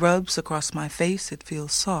 and when it rubs across my face, it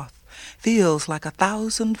feels soft, feels like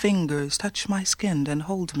 1,000 fingers touch my skin and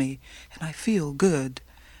hold me, and I feel good.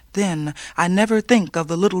 Then I never think of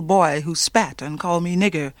the little boy who spat and called me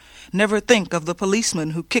nigger, never think of the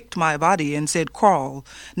policeman who kicked my body and said crawl,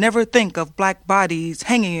 never think of black bodies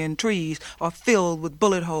hanging in trees or filled with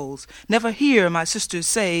bullet holes, never hear my sisters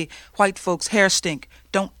say white folks' hair stink,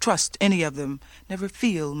 don't trust any of them, never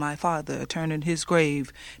feel my father turn in his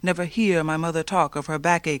grave, never hear my mother talk of her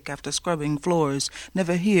backache after scrubbing floors,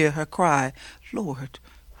 never hear her cry, Lord,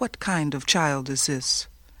 what kind of child is this?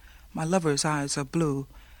 My lover's eyes are blue,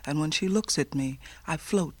 and when she looks at me, I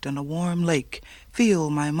float in a warm lake, feel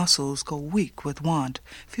my muscles go weak with want,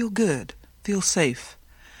 feel good, feel safe.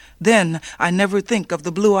 Then I never think of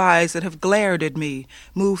the blue eyes that have glared at me,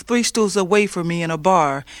 move 3 stools away from me in a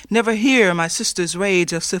bar, never hear my sister's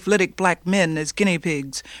rage of syphilitic black men as guinea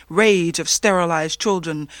pigs, rage of sterilized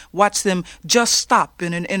children, watch them just stop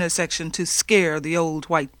in an intersection to scare the old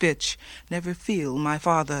white bitch, never feel my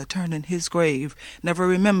father turn in his grave, never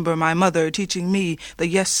remember my mother teaching me the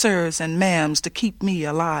yes sirs and ma'ams to keep me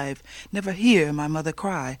alive, never hear my mother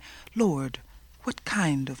cry, Lord, what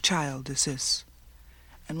kind of child is this?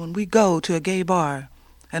 And when we go to a gay bar,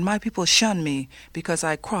 and my people shun me because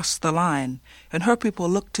I cross the line, and her people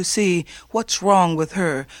look to see what's wrong with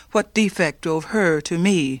her, what defect drove her to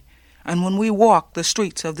me, and when we walk the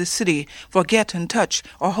streets of the city, forget and touch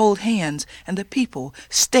or hold hands, and the people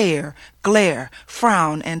stare, glare,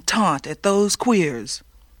 frown, and taunt at those queers,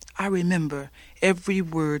 I remember every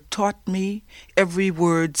word taught me, every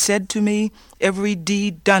word said to me, every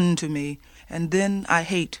deed done to me, and then I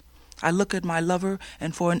hate. I look at my lover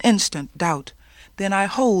and for an instant doubt. Then I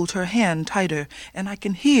hold her hand tighter, and I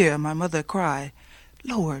can hear my mother cry,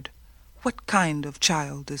 Lord, what kind of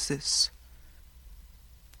child is this?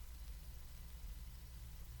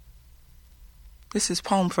 This is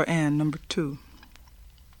Poem for Anne, number 2.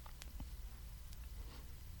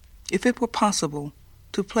 If it were possible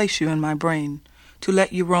to place you in my brain, to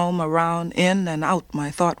let you roam around in and out my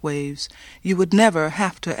thought waves, you would never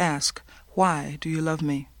have to ask, why do you love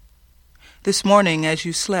me? This morning, as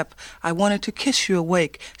you slept, I wanted to kiss you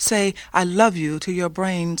awake, say, I love you, till your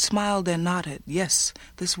brain smiled and nodded. Yes,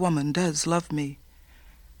 this woman does love me.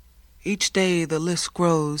 Each day the list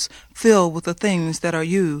grows, filled with the things that are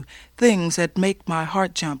you, things that make my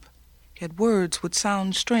heart jump. Yet words would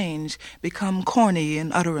sound strange, become corny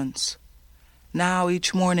in utterance. Now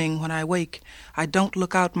each morning when I wake, I don't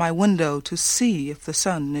look out my window to see if the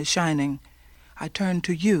sun is shining. I turn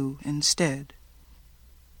to you instead.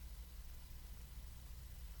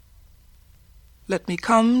 Let me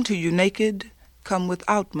come to you naked, come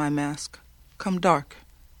without my mask, come dark,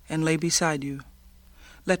 and lay beside you.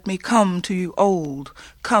 Let me come to you old,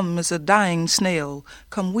 come as a dying snail,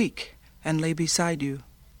 come weak, and lay beside you.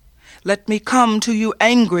 Let me come to you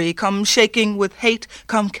angry, come shaking with hate,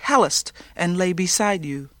 come calloused, and lay beside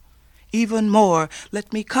you. Even more,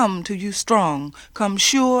 let me come to you strong, come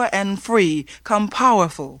sure and free, come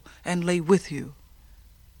powerful, and lay with you.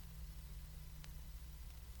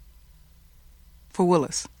 For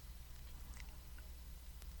Willis.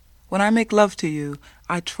 When I make love to you,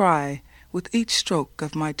 I try, with each stroke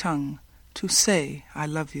of my tongue, to say I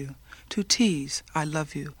love you, to tease I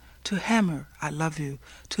love you, to hammer I love you,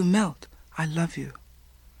 to melt I love you.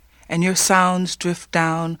 And your sounds drift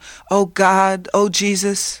down, oh God, oh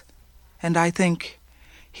Jesus, and I think,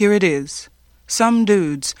 here it is, some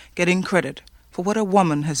dudes getting credit for what a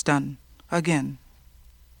woman has done again.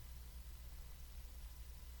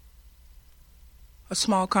 A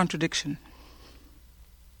small contradiction.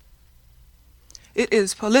 It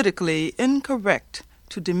is politically incorrect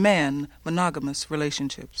to demand monogamous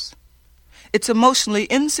relationships. It's emotionally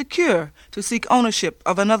insecure to seek ownership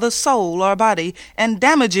of another soul or body, and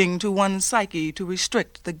damaging to one's psyche to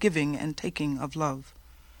restrict the giving and taking of love.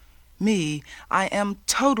 Me, I am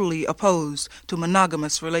totally opposed to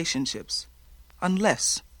monogamous relationships,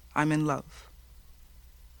 unless I'm in love.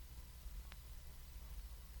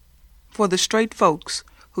 For the straight folks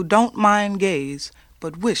who don't mind gays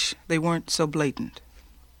but wish they weren't so blatant.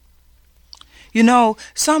 You know,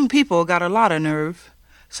 some people got a lot of nerve.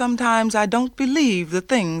 Sometimes I don't believe the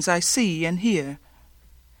things I see and hear.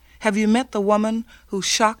 Have you met the woman who's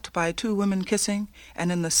shocked by 2 women kissing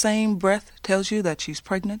and in the same breath tells you that she's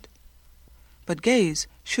pregnant? But gays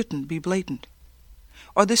shouldn't be blatant.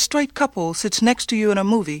 Or this straight couple sits next to you in a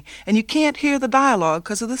movie and you can't hear the dialogue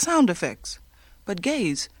because of the sound effects. But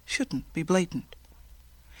gays shouldn't be blatant.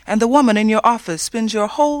 And the woman in your office spends your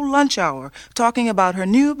whole lunch hour talking about her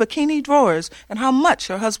new bikini drawers and how much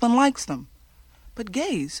her husband likes them. But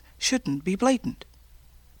gays shouldn't be blatant.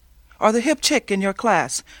 Or the hip chick in your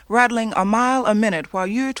class rattling a mile a minute while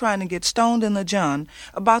you're trying to get stoned in the john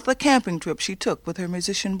about the camping trip she took with her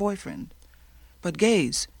musician boyfriend. But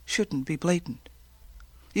gays shouldn't be blatant.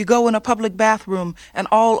 You go in a public bathroom, and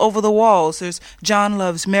all over the walls there's John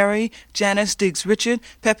loves Mary, Janice digs Richard,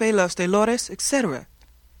 Pepe loves Dolores, etc.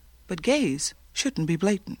 But gays shouldn't be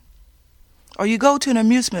blatant. Or you go to an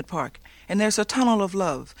amusement park, and there's a tunnel of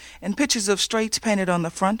love, and pictures of straights painted on the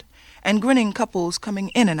front, and grinning couples coming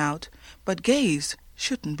in and out, but gays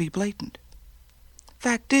shouldn't be blatant.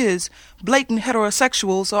 Fact is, blatant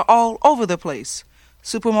heterosexuals are all over the place.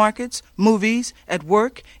 Supermarkets, movies, at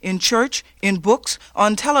work, in church, in books,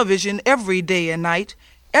 on television every day and night,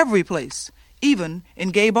 every place, even in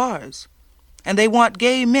gay bars. And they want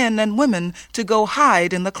gay men and women to go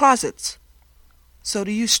hide in the closets. So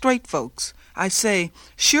to you straight folks, I say,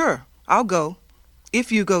 sure, I'll go,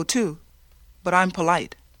 if you go too, but I'm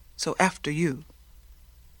polite, so after you.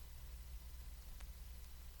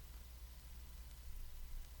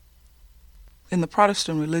 In the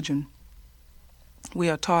Protestant religion, we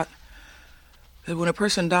are taught that when a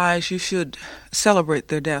person dies, you should celebrate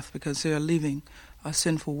their death because they are leaving a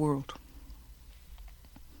sinful world.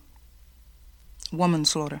 Woman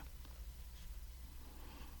slaughter.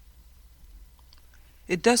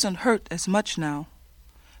 It doesn't hurt as much now.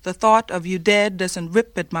 The thought of you dead doesn't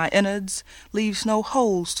rip at my innards, leaves no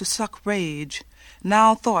holes to suck rage.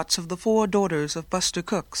 Now thoughts of the 4 daughters of Buster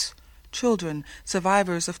Cooks, children,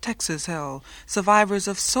 survivors of Texas hell, survivors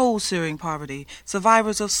of soul-searing poverty,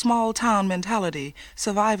 survivors of small-town mentality,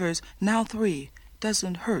 survivors, now 3,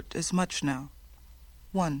 doesn't hurt as much now.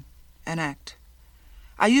 1. An act.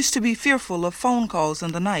 I used to be fearful of phone calls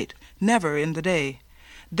in the night, never in the day.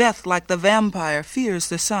 Death, like the vampire, fears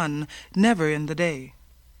the sun, never in the day.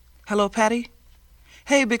 Hello, Patty?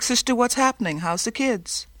 Hey, big sister, what's happening? How's the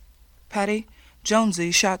kids? Patty,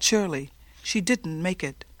 Jonesy shot Shirley. She didn't make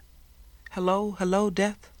it. Hello, hello,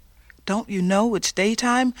 Death. Don't you know it's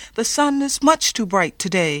daytime? The sun is much too bright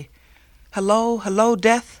today. Hello, hello,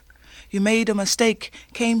 Death. You made a mistake,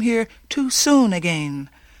 came here too soon again.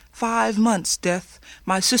 5 months, Death.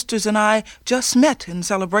 My sisters and I just met in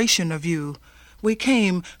celebration of you. We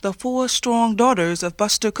came, the 4 strong daughters of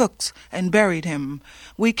Buster Cooks, and buried him.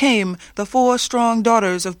 We came, the 4 strong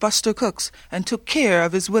daughters of Buster Cooks, and took care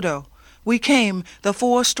of his widow. We came, the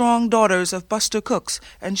 4 strong daughters of Buster Cooks,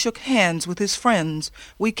 and shook hands with his friends.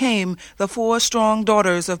 We came, the 4 strong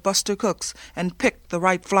daughters of Buster Cooks, and picked the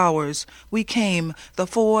right flowers. We came, the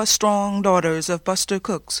 4 strong daughters of Buster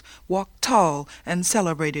Cooks, walked tall and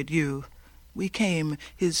celebrated you. We came,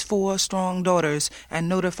 his 4 strong daughters, and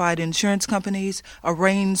notified insurance companies,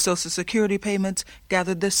 arranged Social Security payments,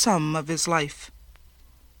 gathered the sum of his life.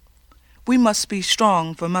 We must be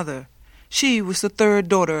strong for Mother. She was the 3rd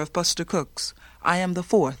daughter of Buster Cooks. I am the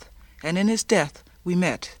 4th, and in his death we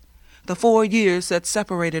met. The 4 years that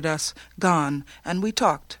separated us, gone, and we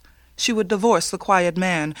talked. She would divorce the quiet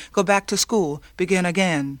man, go back to school, begin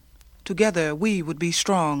again. Together we would be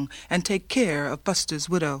strong and take care of Buster's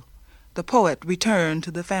widow. The poet returned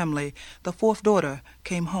to the family. The 4th daughter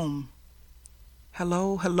came home.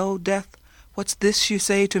 Hello, hello, Death. What's this you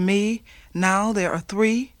say to me? Now there are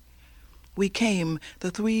 3? We came,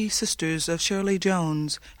 the 3 sisters of Shirley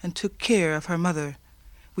Jones, and took care of her mother.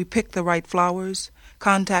 We picked the right flowers,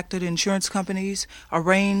 contacted insurance companies,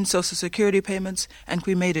 arranged Social Security payments, and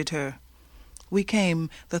cremated her. We came,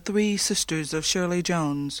 the 3 sisters of Shirley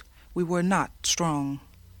Jones. We were not strong.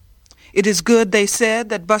 It is good, they said,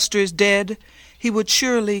 that Buster is dead. He would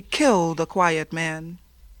surely kill the quiet man.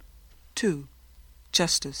 2.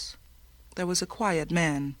 Justice. There was a quiet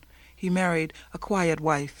man. He married a quiet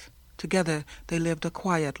wife. Together they lived a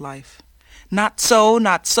quiet life. Not so,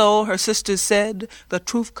 her sisters said. The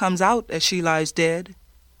truth comes out as she lies dead.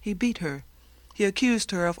 He beat her. He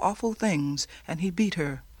accused her of awful things, and he beat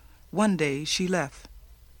her. One day she left.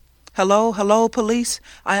 Hello, hello, police.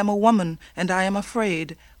 I am a woman, and I am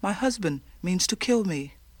afraid. My husband means to kill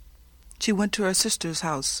me. She went to her sister's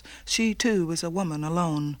house. She, too, was a woman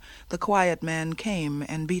alone. The quiet man came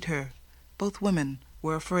and beat her. Both women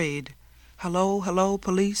were afraid. Hello, hello,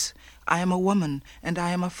 police. I am a woman, and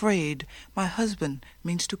I am afraid. My husband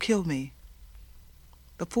means to kill me.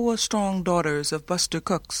 The 4 strong daughters of Buster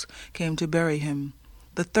Cooks came to bury him.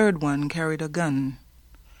 The 3rd one carried a gun.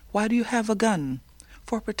 Why do you have a gun?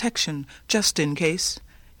 For protection, just in case.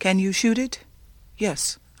 Can you shoot it?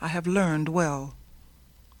 Yes, I have learned well.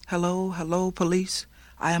 Hello, hello, police.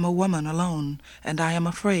 I am a woman alone, and I am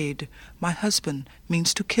afraid. My husband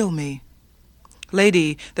means to kill me.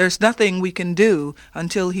 Lady, there's nothing we can do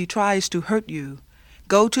until he tries to hurt you.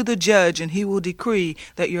 Go to the judge, and he will decree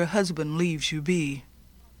that your husband leaves you be.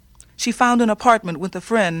 She found an apartment with a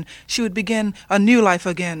friend. She would begin a new life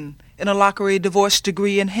again. In a lockery, divorce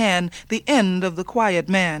degree in hand, the end of the quiet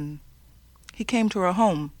man. He came to her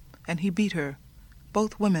home, and he beat her.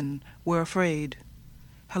 Both women were afraid.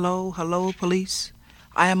 Hello, hello, police.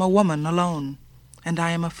 I am a woman alone, and I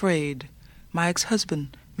am afraid. My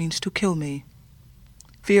ex-husband means to kill me.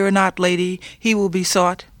 Fear not, lady, he will be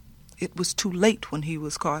sought. It was too late when he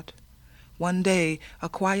was caught. One day a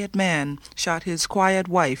quiet man shot his quiet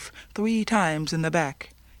wife 3 times in the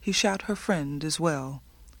back. He shot her friend as well.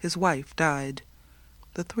 His wife died.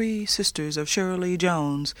 The 3 sisters of Shirley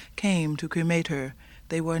Jones came to cremate her.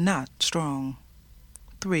 They were not strong.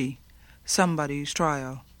 3. Somebody's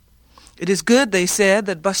trial. It is good, they said,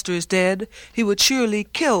 that Buster is dead. He would surely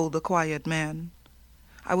kill the quiet man.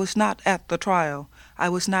 I was not at the trial. I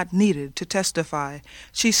was not needed to testify.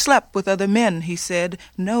 She slept with other men, he said.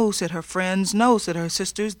 No, said her friends. No, said her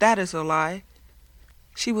sisters. That is a lie.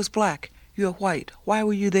 She was black. You are white. Why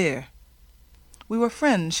were you there? We were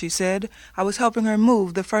friends, she said. I was helping her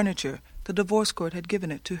move the furniture. The divorce court had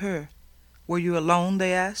given it to her. Were you alone,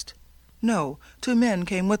 they asked. No, 2 men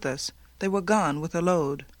came with us. They were gone with a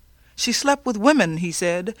load. She slept with women, he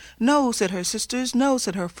said. No, said her sisters. No,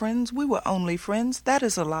 said her friends. We were only friends. That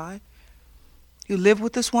is a lie. You live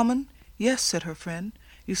with this woman? Yes, said her friend.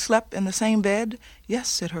 You slept in the same bed? Yes,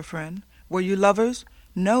 said her friend. Were you lovers?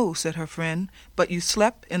 No, said her friend. But you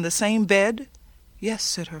slept in the same bed? Yes,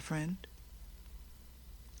 said her friend.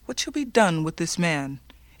 What shall be done with this man?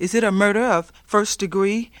 Is it a murder of 1st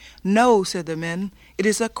degree? No, said the men. It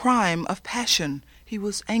is a crime of passion. He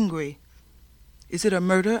was angry. Is it a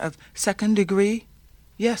murder of 2nd degree?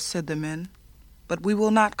 Yes, said the men. But we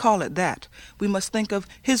will not call it that. We must think of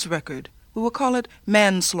his record. We will call it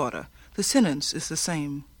manslaughter. The sentence is the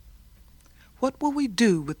same. What will we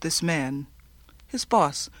do with this man? His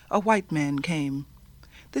boss, a white man, came.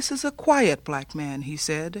 This is a quiet black man, he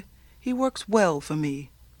said. He works well for me.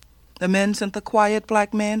 The men sent the quiet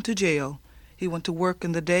black man to jail. He went to work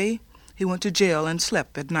in the day. He went to jail and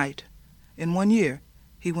slept at night. In 1 year,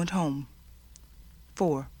 he went home.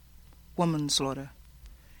 4. Womanslaughter.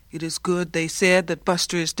 It is good, they said, that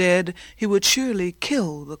Buster is dead. He would surely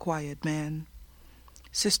kill the quiet man.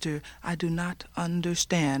 Sister, I do not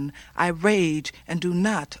understand. I rage and do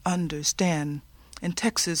not understand. In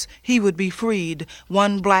Texas, he would be freed.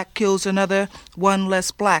 1 black kills another, 1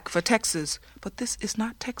 less black for Texas. But this is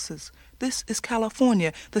not Texas. This is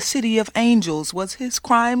California, the city of angels. Was his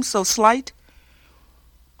crime so slight?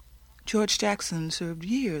 George Jackson served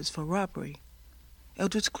years for robbery.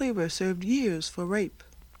 Eldridge Cleaver served years for rape.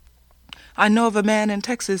 I know of a man in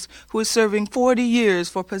Texas who is serving 40 years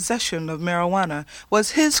for possession of marijuana.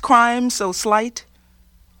 Was his crime so slight?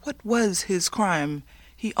 What was his crime?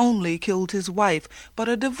 He only killed his wife, but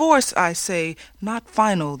a divorce, I say, not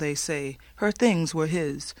final, they say. Her things were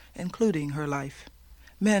his, including her life.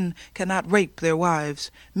 Men cannot rape their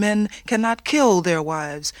wives. Men cannot kill their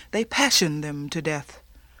wives. They passion them to death.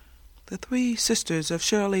 The 3 sisters of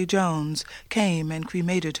Shirley Jones came and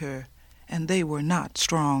cremated her, and they were not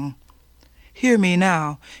strong. Hear me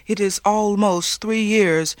now. It is almost 3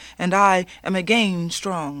 years, and I am again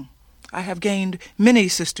strong. I have gained many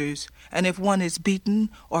sisters, and if one is beaten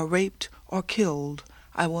or raped or killed,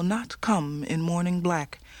 I will not come in mourning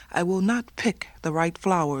black. I will not pick the right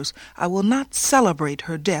flowers. I will not celebrate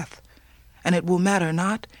her death. And it will matter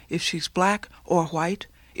not if she's black or white,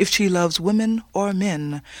 if she loves women or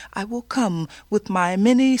men. I will come with my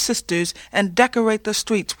many sisters and decorate the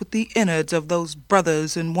streets with the innards of those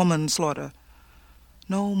brothers in womanslaughter.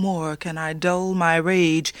 No more can I dull my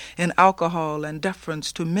rage in alcohol and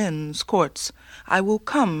deference to men's courts. I will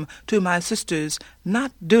come to my sisters,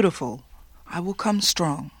 not dutiful. I will come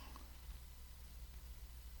strong.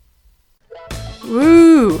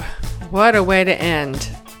 Woo! What a way to end.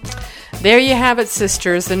 There you have it,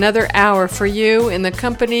 sisters. Another hour for you in the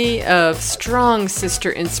company of strong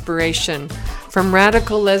sister inspiration from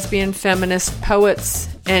radical lesbian feminist poets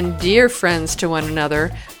and dear friends to one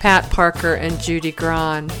another, Pat Parker and Judy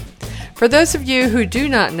Grahn. For those of you who do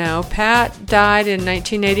not know, Pat died in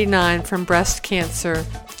 1989 from breast cancer.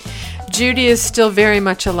 Judy is still very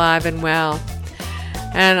much alive and well.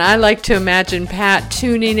 And I like to imagine Pat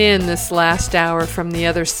tuning in this last hour from the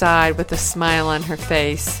other side with a smile on her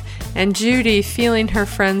face, and Judy feeling her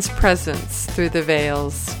friend's presence through the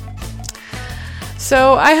veils.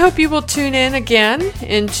 So I hope you will tune in again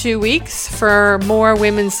in 2 weeks for more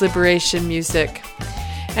women's liberation music.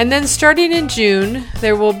 And then starting in June,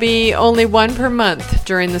 there will be only one per month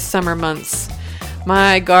during the summer months.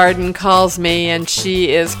 My garden calls me, and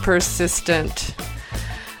she is persistent.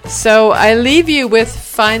 So I leave you with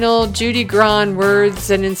final Judy Grahn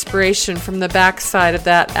words and inspiration from the backside of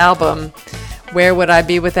that album, Where Would I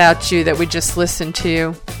Be Without You, that we just listened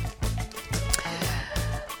to.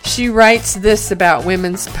 She writes this about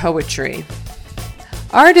women's poetry.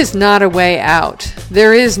 Art is not a way out.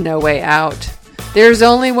 There is no way out. There's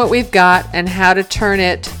only what we've got and how to turn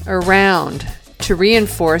it around to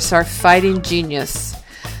reinforce our fighting genius,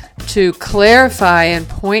 to clarify and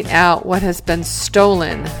point out what has been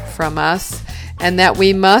stolen from us and that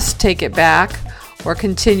we must take it back or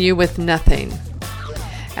continue with nothing.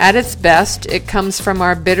 At its best, it comes from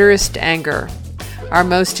our bitterest anger, our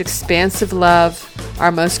most expansive love,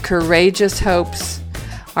 our most courageous hopes,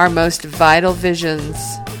 our most vital visions,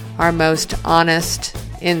 our most honest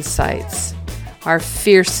insights, our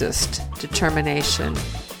fiercest determination.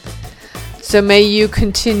 So may you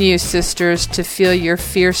continue, sisters, to feel your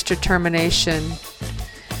fierce determination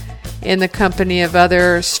in the company of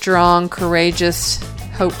other strong, courageous,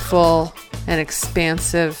 hopeful, and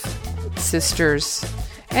expansive sisters,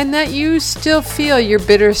 and that you still feel your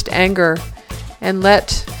bitterest anger, and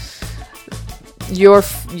let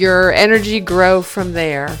your energy grow from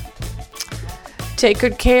there. Take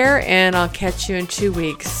good care, and I'll catch you in 2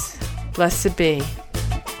 weeks. Blessed be.